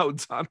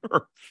clouds on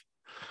Earth.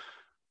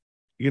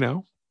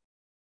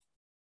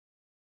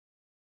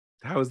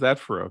 How is that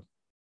for a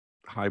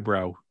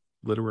highbrow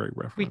literary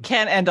reference? We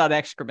can't end on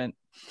excrement.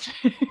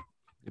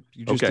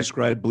 You just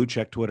described blue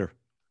check Twitter.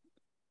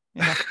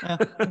 Yeah,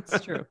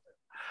 that's true.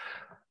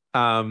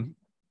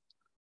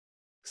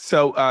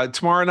 So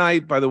tomorrow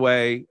night, by the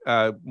way,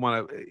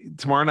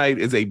 tomorrow night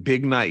is a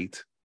big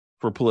night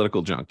for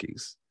political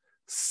junkies.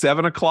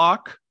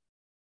 7:00,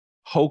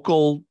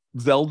 Hochul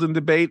Zeldin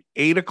debate.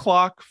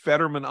 8:00,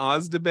 Fetterman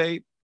Oz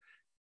debate.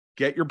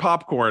 Get your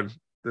popcorn.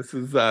 This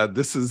is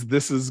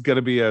going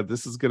to be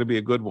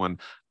a good one.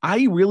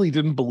 I really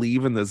didn't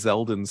believe in the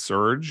Zeldin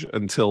surge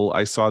until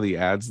I saw the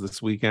ads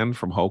this weekend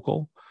from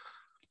Hochul.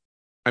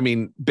 I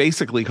mean,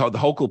 basically, the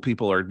Hochul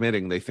people are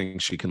admitting they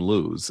think she can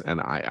lose,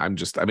 and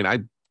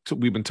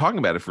we've been talking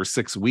about it for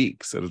 6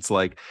 weeks, and it's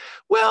like,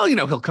 well,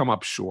 he'll come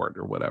up short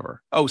or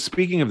whatever. Oh,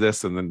 speaking of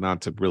this, and then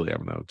not to really, I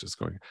don't know, just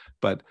going,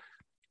 but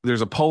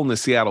there's a poll in the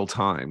Seattle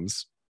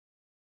Times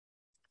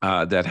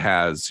that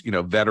has,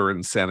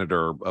 veteran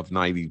senator of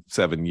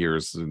 97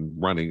 years and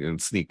running in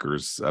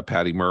sneakers,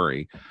 Patty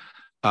Murray,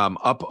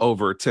 up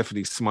over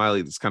Tiffany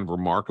Smiley, this kind of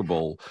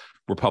remarkable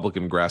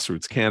Republican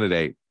grassroots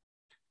candidate.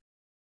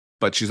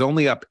 But she's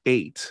only up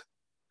 8.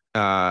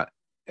 I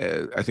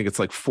think it's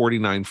like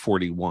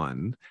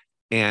 49-41.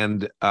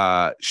 And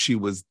she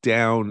was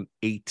down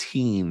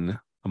 18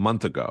 a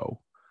month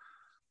ago.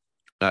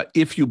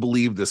 If you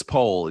believe this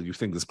poll, and you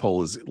think this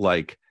poll is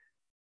like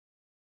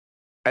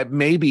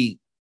maybe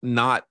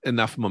not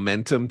enough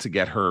momentum to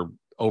get her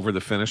over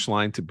the finish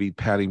line to beat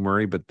Patty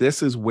Murray, but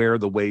this is where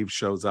the wave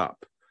shows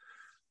up.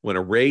 When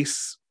a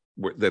race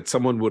that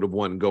someone would have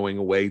won going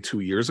away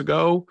 2 years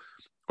ago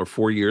or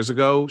 4 years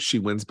ago, she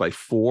wins by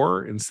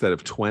 4 instead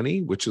of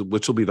 20, which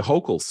will be the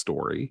Hochul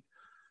story.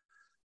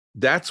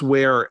 That's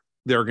where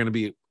there are going to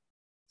be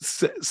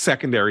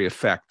secondary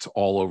effects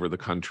all over the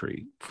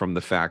country from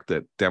the fact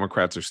that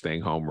Democrats are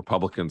staying home,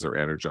 Republicans are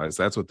energized.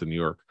 That's what the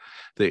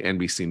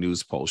NBC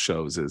News poll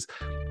shows, is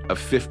a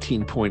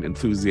 15-point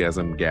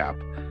enthusiasm gap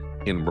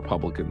in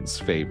Republicans'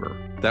 favor.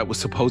 That was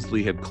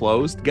supposedly had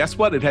closed. Guess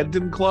what? It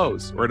didn't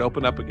close, or it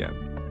opened up again.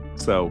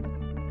 So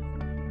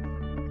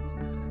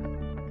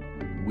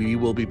we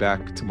will be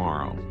back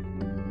tomorrow.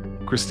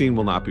 Christine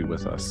will not be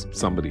with us.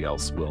 Somebody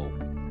else will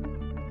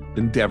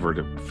endeavor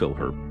to fill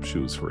her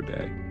shoes for a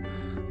day.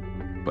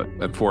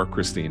 And for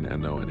Christine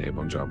and Noah and Abe,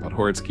 I'm John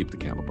Podhoretz. Keep the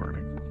candle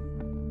burning.